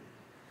true.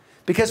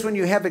 Because when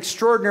you have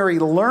extraordinary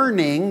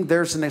learning,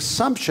 there's an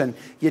assumption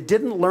you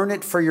didn't learn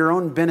it for your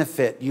own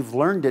benefit. You've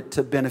learned it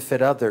to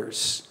benefit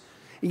others.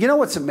 You know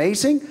what's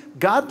amazing?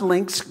 God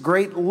links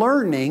great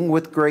learning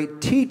with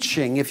great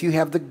teaching. If you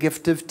have the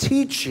gift of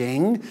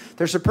teaching,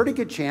 there's a pretty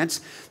good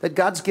chance that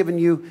God's given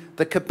you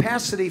the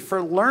capacity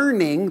for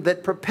learning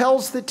that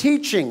propels the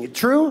teaching.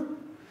 True?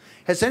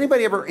 Has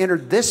anybody ever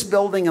entered this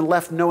building and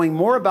left knowing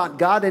more about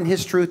God and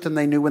His truth than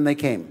they knew when they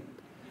came?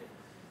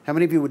 How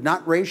many of you would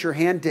not raise your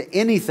hand to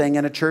anything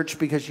in a church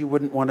because you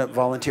wouldn't want to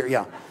volunteer?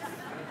 Yeah.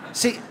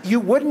 See, you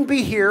wouldn't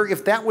be here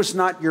if that was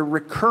not your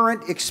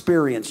recurrent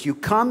experience. You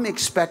come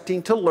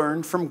expecting to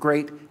learn from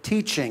great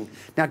teaching.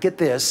 Now get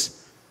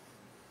this.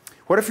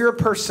 What if you're a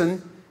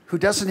person who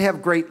doesn't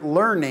have great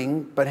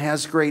learning but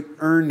has great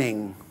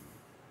earning?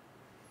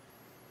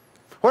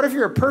 What if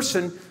you're a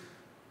person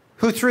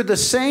who through the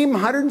same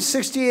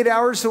 168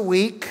 hours a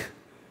week,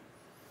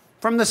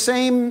 from the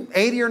same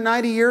 80 or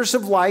 90 years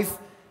of life,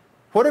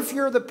 what if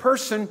you're the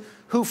person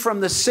who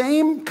from the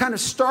same kind of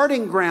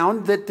starting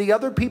ground that the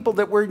other people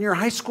that were in your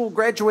high school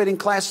graduating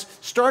class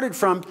started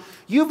from,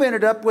 you've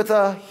ended up with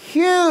a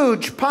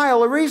huge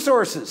pile of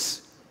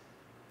resources?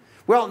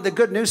 Well, the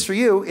good news for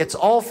you, it's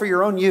all for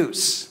your own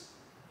use.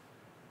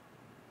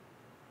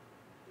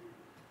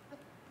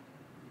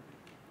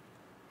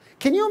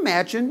 Can you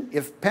imagine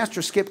if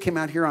Pastor Skip came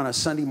out here on a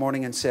Sunday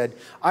morning and said,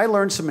 I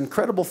learned some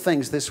incredible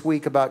things this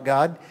week about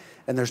God,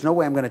 and there's no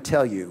way I'm going to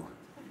tell you?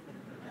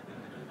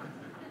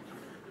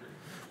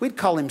 We'd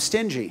call him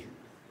stingy.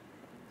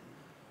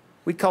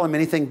 We'd call him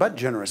anything but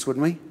generous,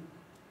 wouldn't we?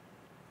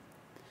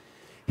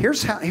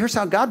 Here's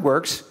how God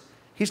works.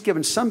 He's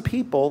given some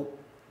people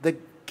the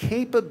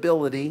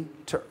capability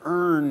to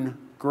earn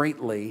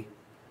greatly.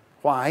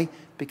 Why?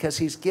 Because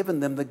He's given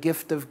them the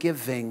gift of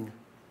giving.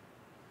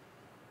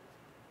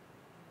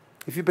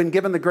 If you've been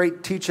given the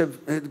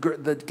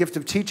the gift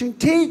of teaching,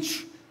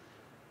 teach.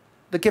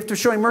 The gift of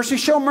showing mercy,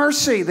 show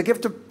mercy. The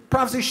gift of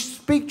prophecy,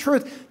 speak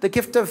truth. The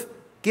gift of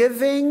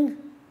giving,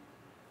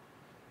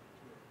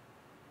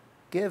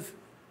 give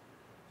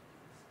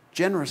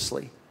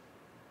generously.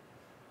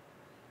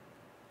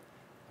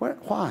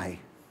 Why?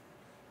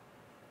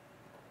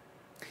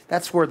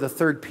 That's where the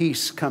third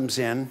piece comes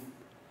in.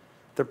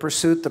 The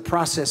pursuit, the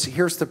process.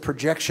 Here's the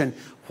projection.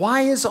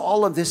 Why is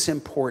all of this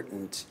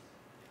important?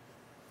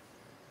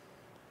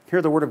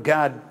 Hear the word of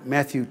God,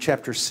 Matthew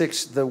chapter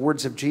 6, the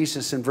words of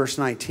Jesus in verse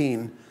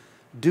 19.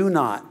 Do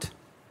not.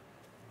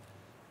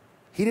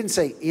 He didn't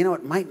say, you know,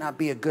 it might not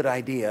be a good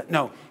idea.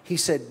 No, He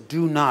said,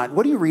 do not.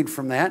 What do you read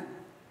from that?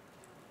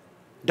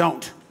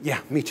 Don't. Yeah,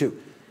 me too.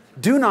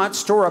 Do not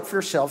store up for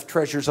yourself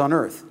treasures on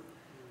earth,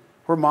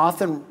 where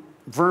moth and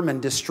vermin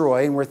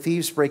destroy, and where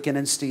thieves break in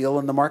and steal,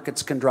 and the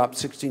markets can drop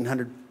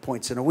 1,600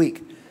 points in a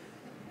week.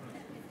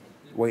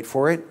 Wait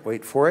for it.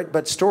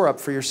 But store up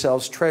for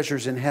yourselves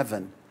treasures in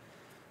heaven,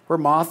 where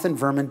moth and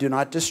vermin do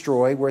not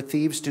destroy, where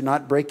thieves do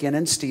not break in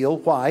and steal.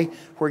 Why?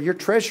 Where your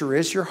treasure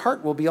is, your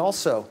heart will be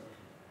also.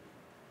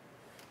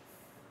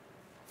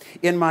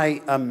 In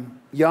my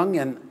young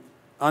and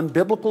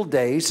unbiblical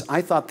days,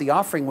 I thought the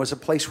offering was a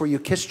place where you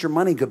kissed your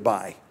money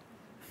goodbye.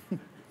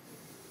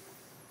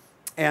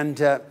 And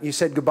you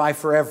said goodbye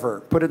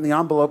forever. Put it in the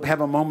envelope,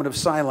 have a moment of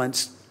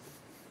silence,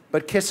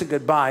 but kiss it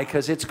goodbye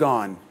because it's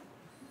gone.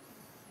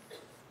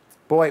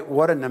 Boy,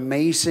 what an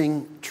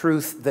amazing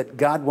truth that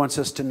God wants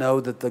us to know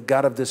that the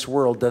God of this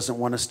world doesn't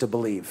want us to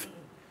believe.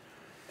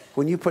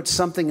 When you put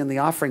something in the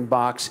offering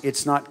box,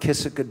 it's not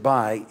kiss it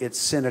goodbye, it's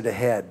send it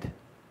ahead.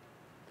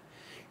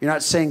 You're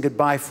not saying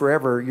goodbye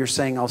forever, you're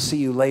saying I'll see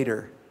you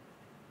later.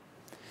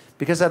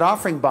 Because that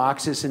offering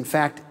box is in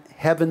fact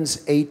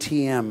heaven's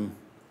ATM.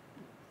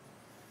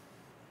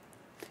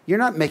 You're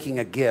not making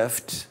a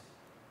gift,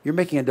 you're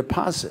making a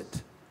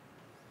deposit.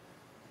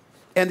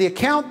 And the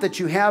account that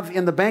you have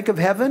in the bank of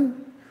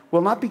heaven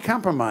will not be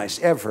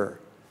compromised ever.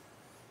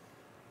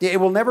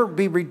 It will never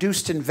be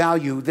reduced in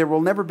value. There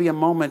will never be a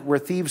moment where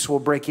thieves will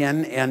break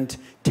in and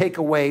take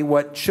away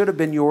what should have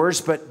been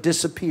yours but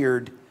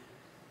disappeared.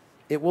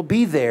 It will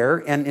be there,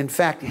 and in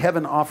fact,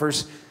 heaven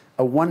offers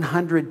a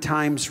 100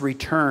 times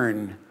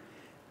return.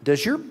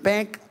 Does your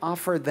bank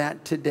offer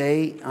that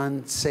today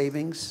on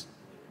savings?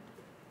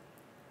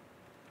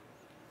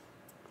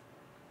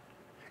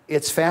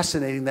 It's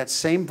fascinating, that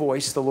same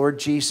voice, the Lord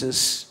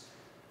Jesus,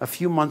 a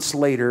few months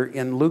later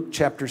in Luke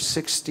chapter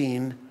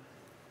 16,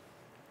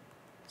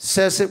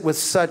 says it with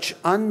such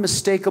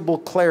unmistakable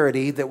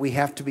clarity that we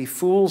have to be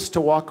fools to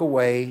walk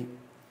away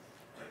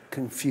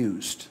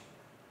confused.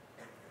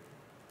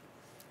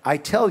 I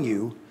tell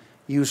you,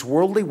 use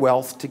worldly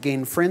wealth to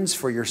gain friends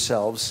for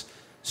yourselves,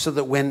 so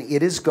that when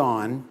it is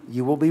gone,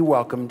 you will be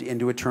welcomed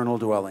into eternal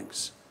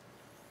dwellings.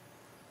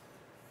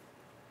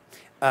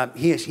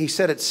 He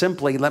said it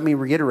simply. Let me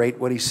reiterate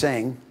what he's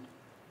saying.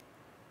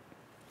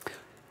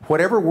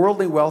 Whatever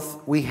worldly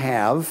wealth we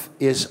have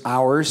is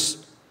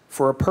ours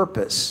for a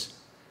purpose.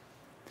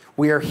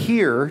 We are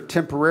here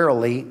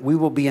temporarily. We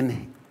will be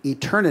in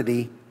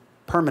eternity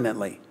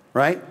permanently,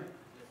 right?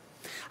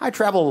 I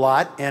travel a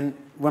lot, and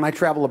when I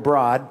travel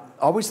abroad,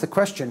 always the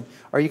question,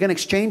 are you going to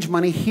exchange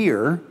money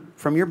here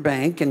from your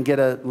bank and get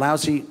a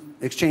lousy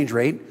exchange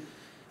rate?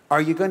 Are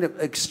you going to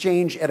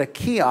exchange at a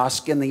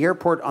kiosk in the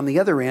airport on the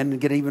other end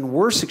and get an even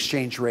worse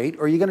exchange rate?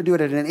 Or are you going to do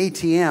it at an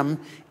ATM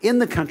in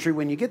the country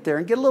when you get there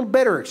and get a little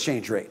better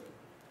exchange rate?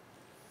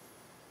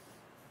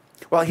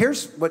 Well,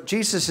 here's what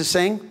Jesus is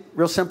saying,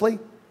 real simply.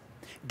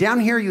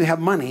 Down here you have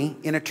money.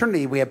 In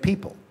eternity we have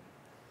people.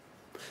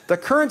 The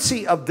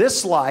currency of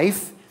this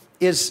life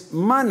is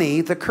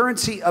money. The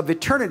currency of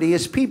eternity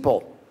is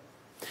people.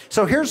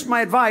 So here's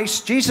my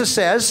advice. Jesus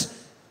says,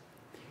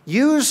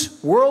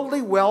 use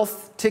worldly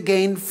wealth to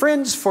gain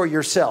friends for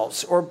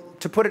yourselves. Or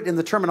to put it in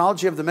the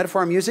terminology of the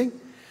metaphor I'm using,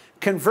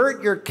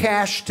 convert your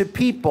cash to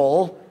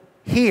people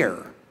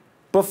here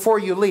before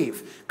you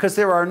leave. Because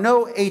there are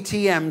no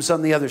ATMs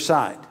on the other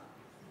side.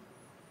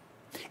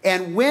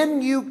 And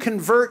when you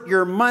convert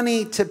your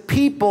money to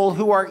people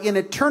who are in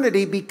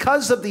eternity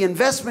because of the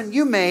investment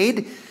you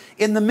made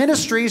in the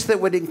ministries that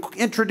would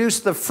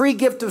introduce the free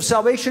gift of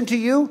salvation to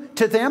you,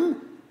 to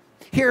them,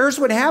 here's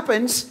what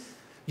happens.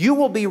 You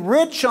will be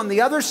rich on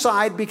the other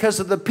side because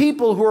of the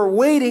people who are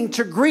waiting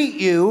to greet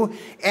you,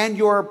 and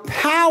your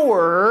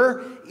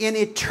power in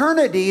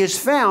eternity is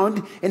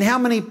found in how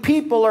many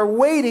people are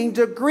waiting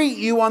to greet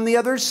you on the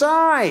other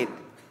side.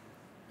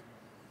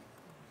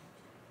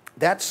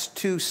 That's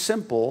too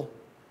simple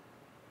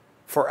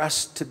for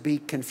us to be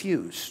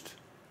confused.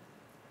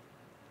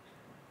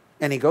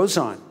 And he goes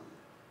on.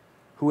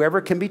 Whoever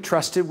can be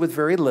trusted with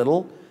very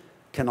little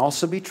can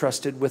also be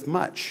trusted with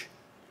much.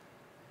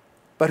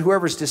 But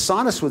whoever's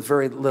dishonest with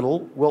very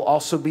little will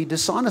also be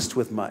dishonest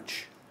with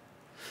much.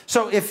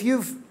 So if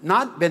you've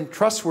not been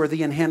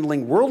trustworthy in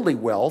handling worldly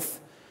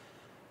wealth,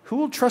 who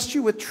will trust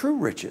you with true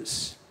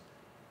riches?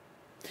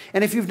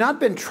 And if you've not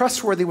been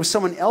trustworthy with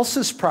someone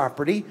else's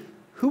property,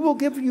 who will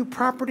give you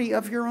property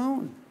of your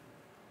own?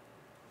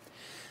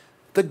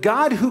 The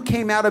God who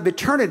came out of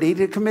eternity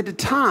to come into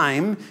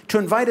time to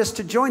invite us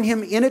to join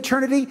him in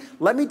eternity,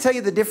 let me tell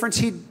you the difference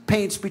he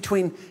paints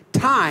between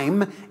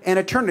time and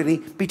eternity,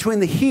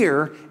 between the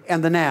here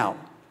and the now.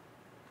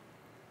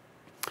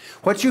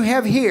 What you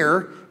have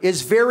here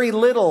is very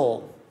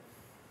little.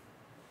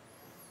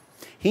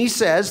 He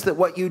says that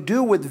what you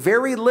do with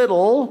very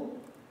little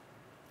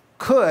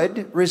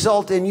could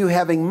result in you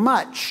having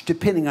much,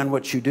 depending on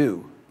what you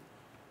do.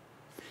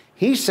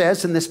 He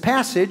says in this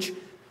passage,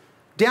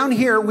 down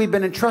here we've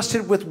been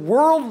entrusted with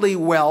worldly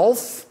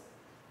wealth,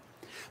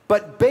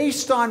 but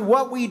based on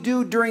what we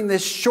do during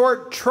this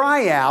short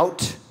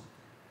tryout,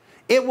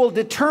 it will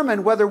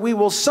determine whether we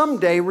will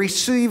someday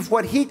receive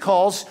what he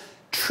calls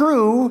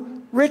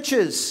true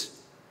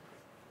riches.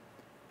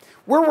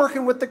 We're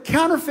working with the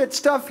counterfeit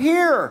stuff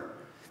here.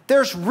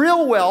 There's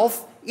real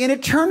wealth in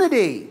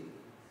eternity.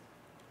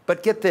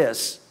 But get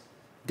this,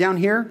 down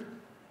here,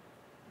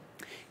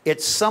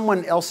 it's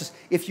someone else's.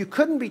 If you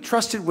couldn't be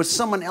trusted with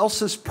someone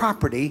else's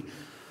property,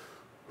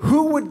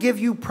 who would give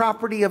you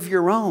property of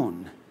your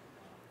own?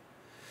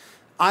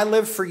 I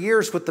lived for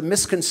years with the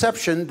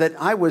misconception that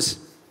I was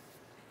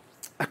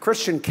a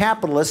Christian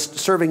capitalist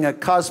serving a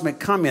cosmic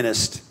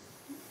communist.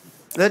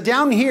 That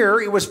down here,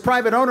 it was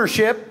private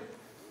ownership,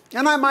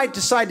 and I might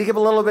decide to give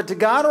a little bit to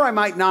God, or I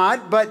might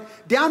not,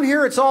 but down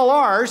here it's all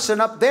ours, and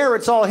up there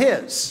it's all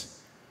his.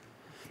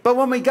 But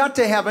when we got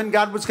to heaven,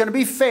 God was going to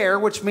be fair,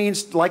 which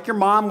means like your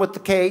mom with the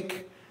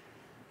cake,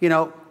 you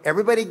know,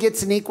 everybody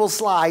gets an equal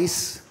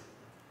slice.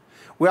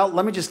 Well,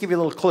 let me just give you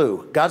a little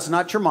clue. God's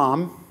not your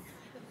mom,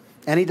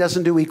 and he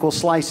doesn't do equal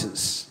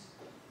slices.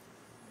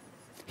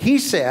 He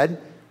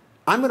said,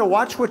 I'm going to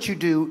watch what you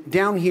do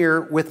down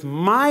here with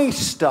my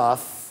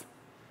stuff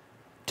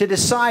to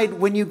decide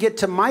when you get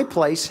to my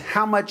place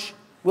how much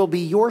will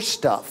be your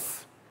stuff.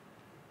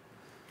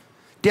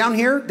 Down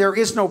here, there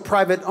is no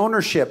private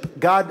ownership.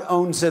 God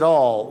owns it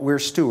all. We're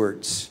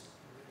stewards.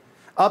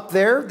 Up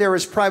there, there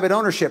is private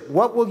ownership.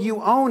 What will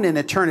you own in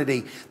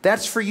eternity?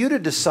 That's for you to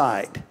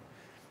decide.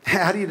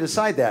 How do you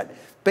decide that?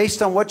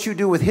 Based on what you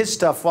do with his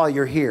stuff while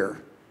you're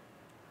here.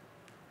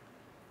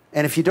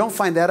 And if you don't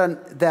find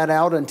that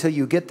out until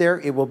you get there,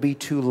 it will be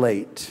too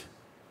late.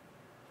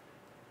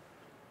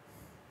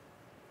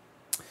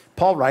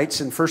 Paul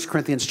writes in 1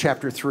 Corinthians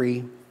chapter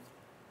 3,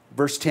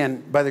 verse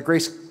 10, by the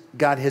grace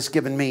God has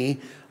given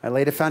me, I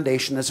laid a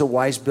foundation as a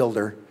wise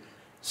builder.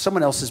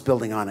 Someone else is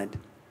building on it.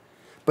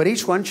 But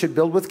each one should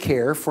build with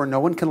care, for no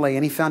one can lay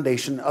any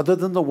foundation other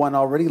than the one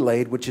already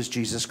laid, which is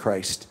Jesus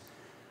Christ.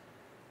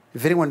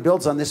 If anyone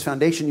builds on this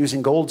foundation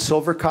using gold,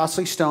 silver,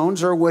 costly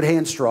stones, or wood, hay,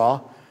 and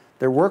straw,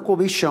 their work will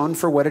be shown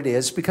for what it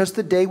is, because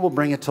the day will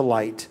bring it to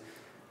light.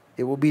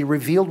 It will be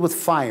revealed with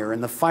fire,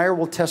 and the fire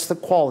will test the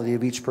quality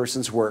of each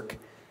person's work.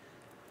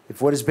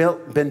 If what has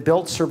been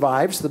built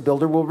survives, the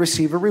builder will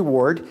receive a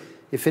reward.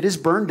 If it is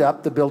burned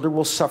up, the builder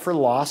will suffer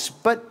loss,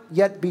 but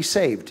yet be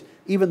saved,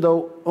 even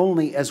though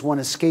only as one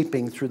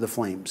escaping through the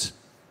flames.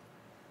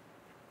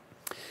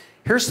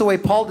 Here's the way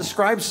Paul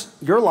describes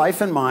your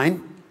life and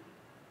mine.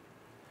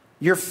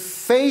 Your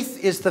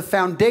faith is the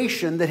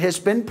foundation that has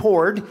been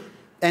poured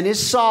and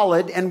is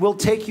solid and will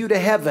take you to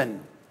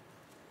heaven.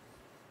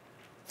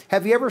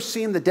 Have you ever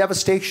seen the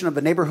devastation of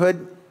a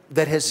neighborhood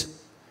that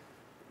has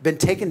been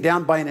taken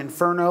down by an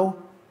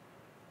inferno?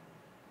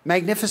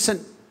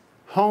 Magnificent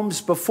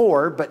homes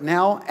before, but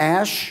now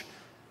ash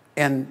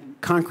and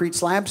concrete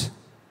slabs.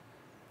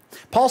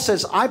 Paul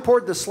says, I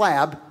poured the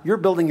slab, you're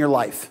building your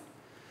life.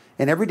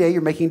 And every day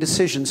you're making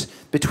decisions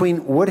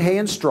between wood, hay,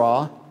 and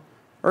straw,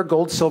 or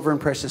gold, silver, and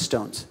precious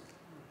stones.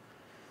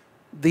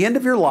 The end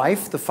of your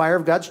life, the fire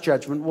of God's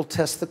judgment will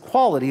test the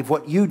quality of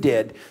what you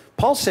did.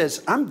 Paul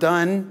says, I'm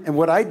done, and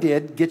what I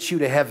did gets you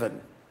to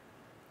heaven.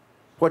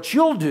 What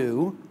you'll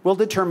do will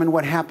determine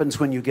what happens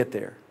when you get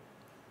there.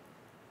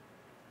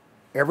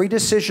 Every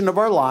decision of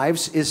our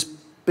lives is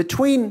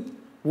between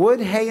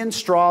wood, hay, and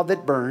straw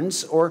that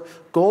burns, or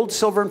gold,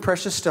 silver, and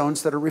precious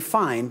stones that are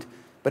refined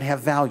but have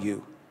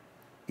value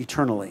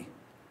eternally.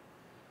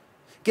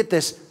 Get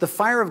this, the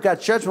fire of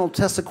God's judgment will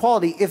test the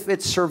quality. If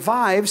it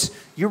survives,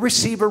 you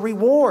receive a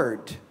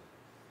reward.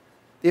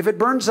 If it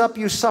burns up,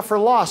 you suffer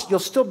loss. You'll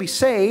still be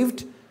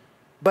saved,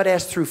 but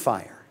as through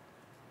fire.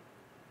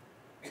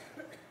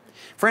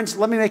 Friends,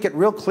 let me make it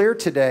real clear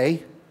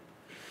today.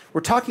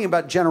 We're talking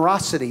about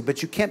generosity,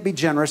 but you can't be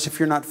generous if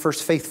you're not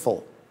first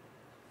faithful.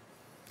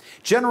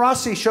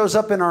 Generosity shows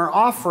up in our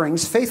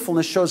offerings.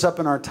 Faithfulness shows up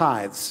in our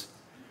tithes.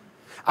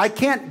 I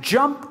can't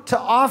jump to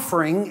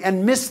offering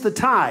and miss the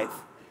tithe.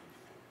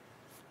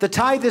 The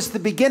tithe is the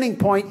beginning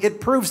point. It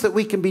proves that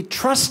we can be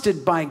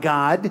trusted by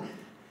God.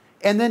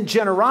 And then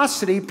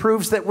generosity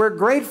proves that we're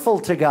grateful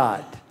to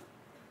God.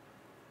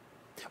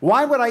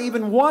 Why would I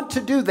even want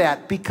to do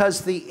that?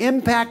 Because the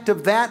impact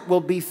of that will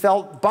be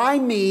felt by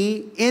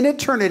me in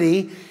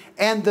eternity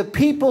and the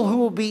people who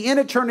will be in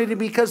eternity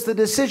because the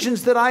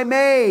decisions that I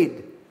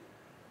made.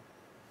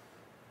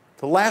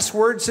 The last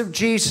words of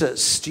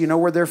Jesus, do you know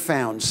where they're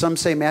found? Some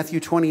say Matthew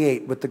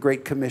 28 with the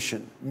Great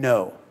Commission.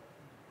 No.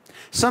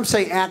 Some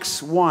say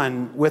Acts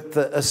 1 with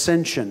the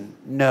ascension.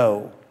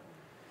 No.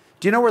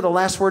 Do you know where the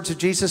last words of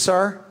Jesus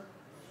are?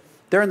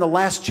 They're in the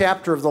last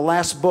chapter of the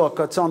last book.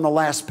 It's on the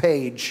last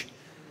page.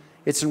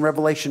 It's in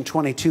Revelation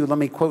 22. Let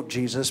me quote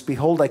Jesus.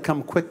 Behold, I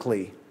come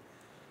quickly,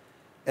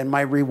 and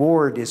my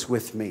reward is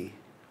with me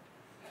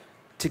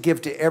to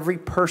give to every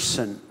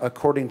person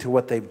according to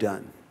what they've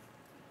done.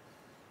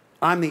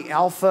 I'm the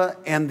Alpha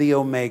and the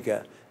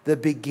Omega, the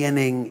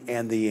beginning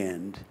and the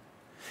end.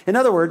 In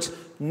other words,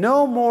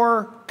 no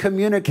more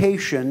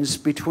communications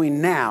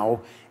between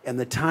now and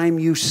the time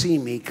you see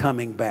me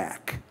coming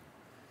back.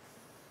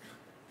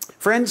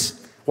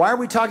 Friends, why are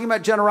we talking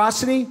about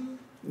generosity?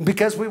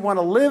 Because we want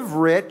to live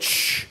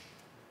rich,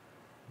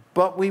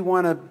 but we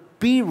want to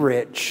be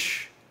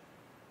rich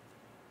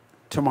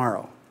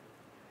tomorrow.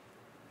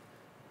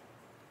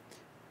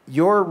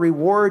 Your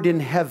reward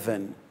in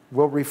heaven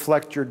will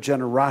reflect your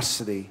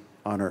generosity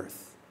on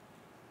earth.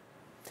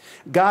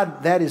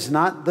 God, that is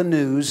not the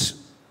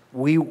news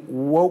we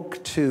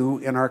woke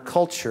to in our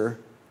culture.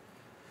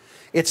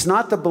 It's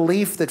not the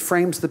belief that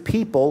frames the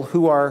people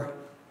who are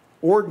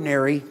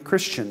ordinary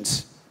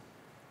Christians.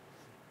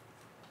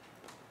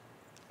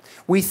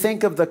 We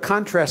think of the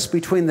contrast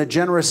between the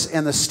generous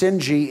and the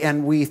stingy,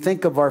 and we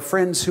think of our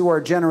friends who are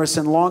generous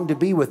and long to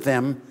be with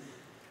them.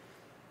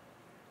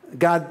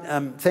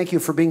 God, thank you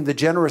for being the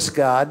generous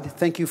God.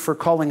 Thank you for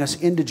calling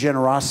us into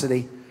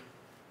generosity.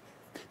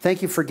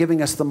 Thank you for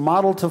giving us the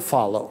model to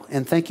follow.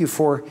 And thank you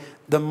for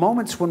the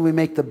moments when we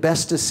make the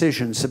best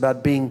decisions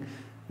about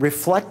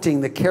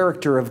reflecting the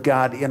character of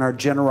God in our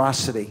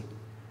generosity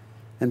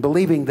and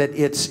believing that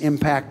its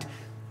impact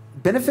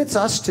benefits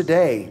us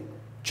today.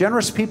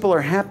 Generous people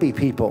are happy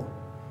people,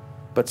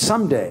 but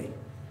someday,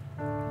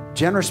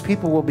 generous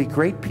people will be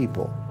great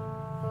people,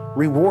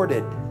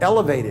 rewarded,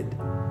 elevated,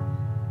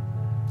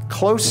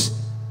 close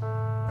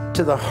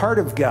to the heart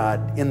of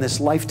God in this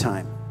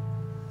lifetime,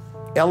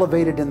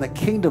 elevated in the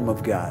kingdom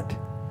of God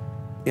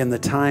in the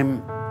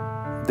time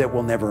that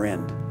will never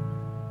end.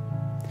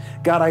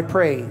 God, I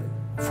pray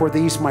for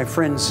these, my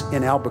friends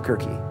in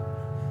Albuquerque,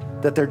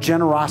 that their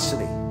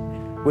generosity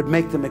would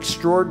make them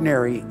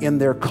extraordinary in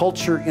their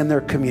culture, in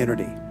their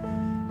community,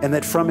 and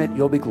that from it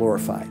you'll be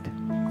glorified.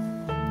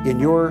 In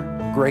your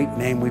great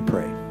name we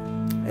pray.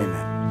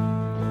 Amen.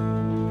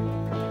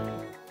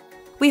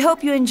 We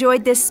hope you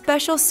enjoyed this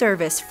special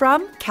service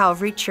from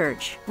Calvary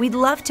Church. We'd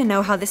love to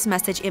know how this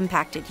message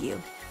impacted you.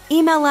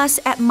 Email us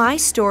at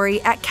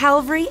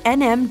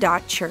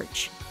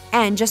mystory@calvarynm.church.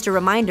 And just a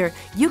reminder,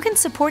 you can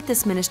support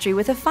this ministry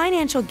with a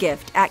financial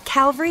gift at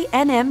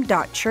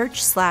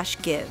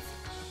calvarynm.church/give.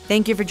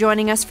 Thank you for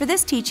joining us for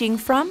this teaching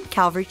from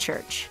Calvary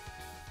Church.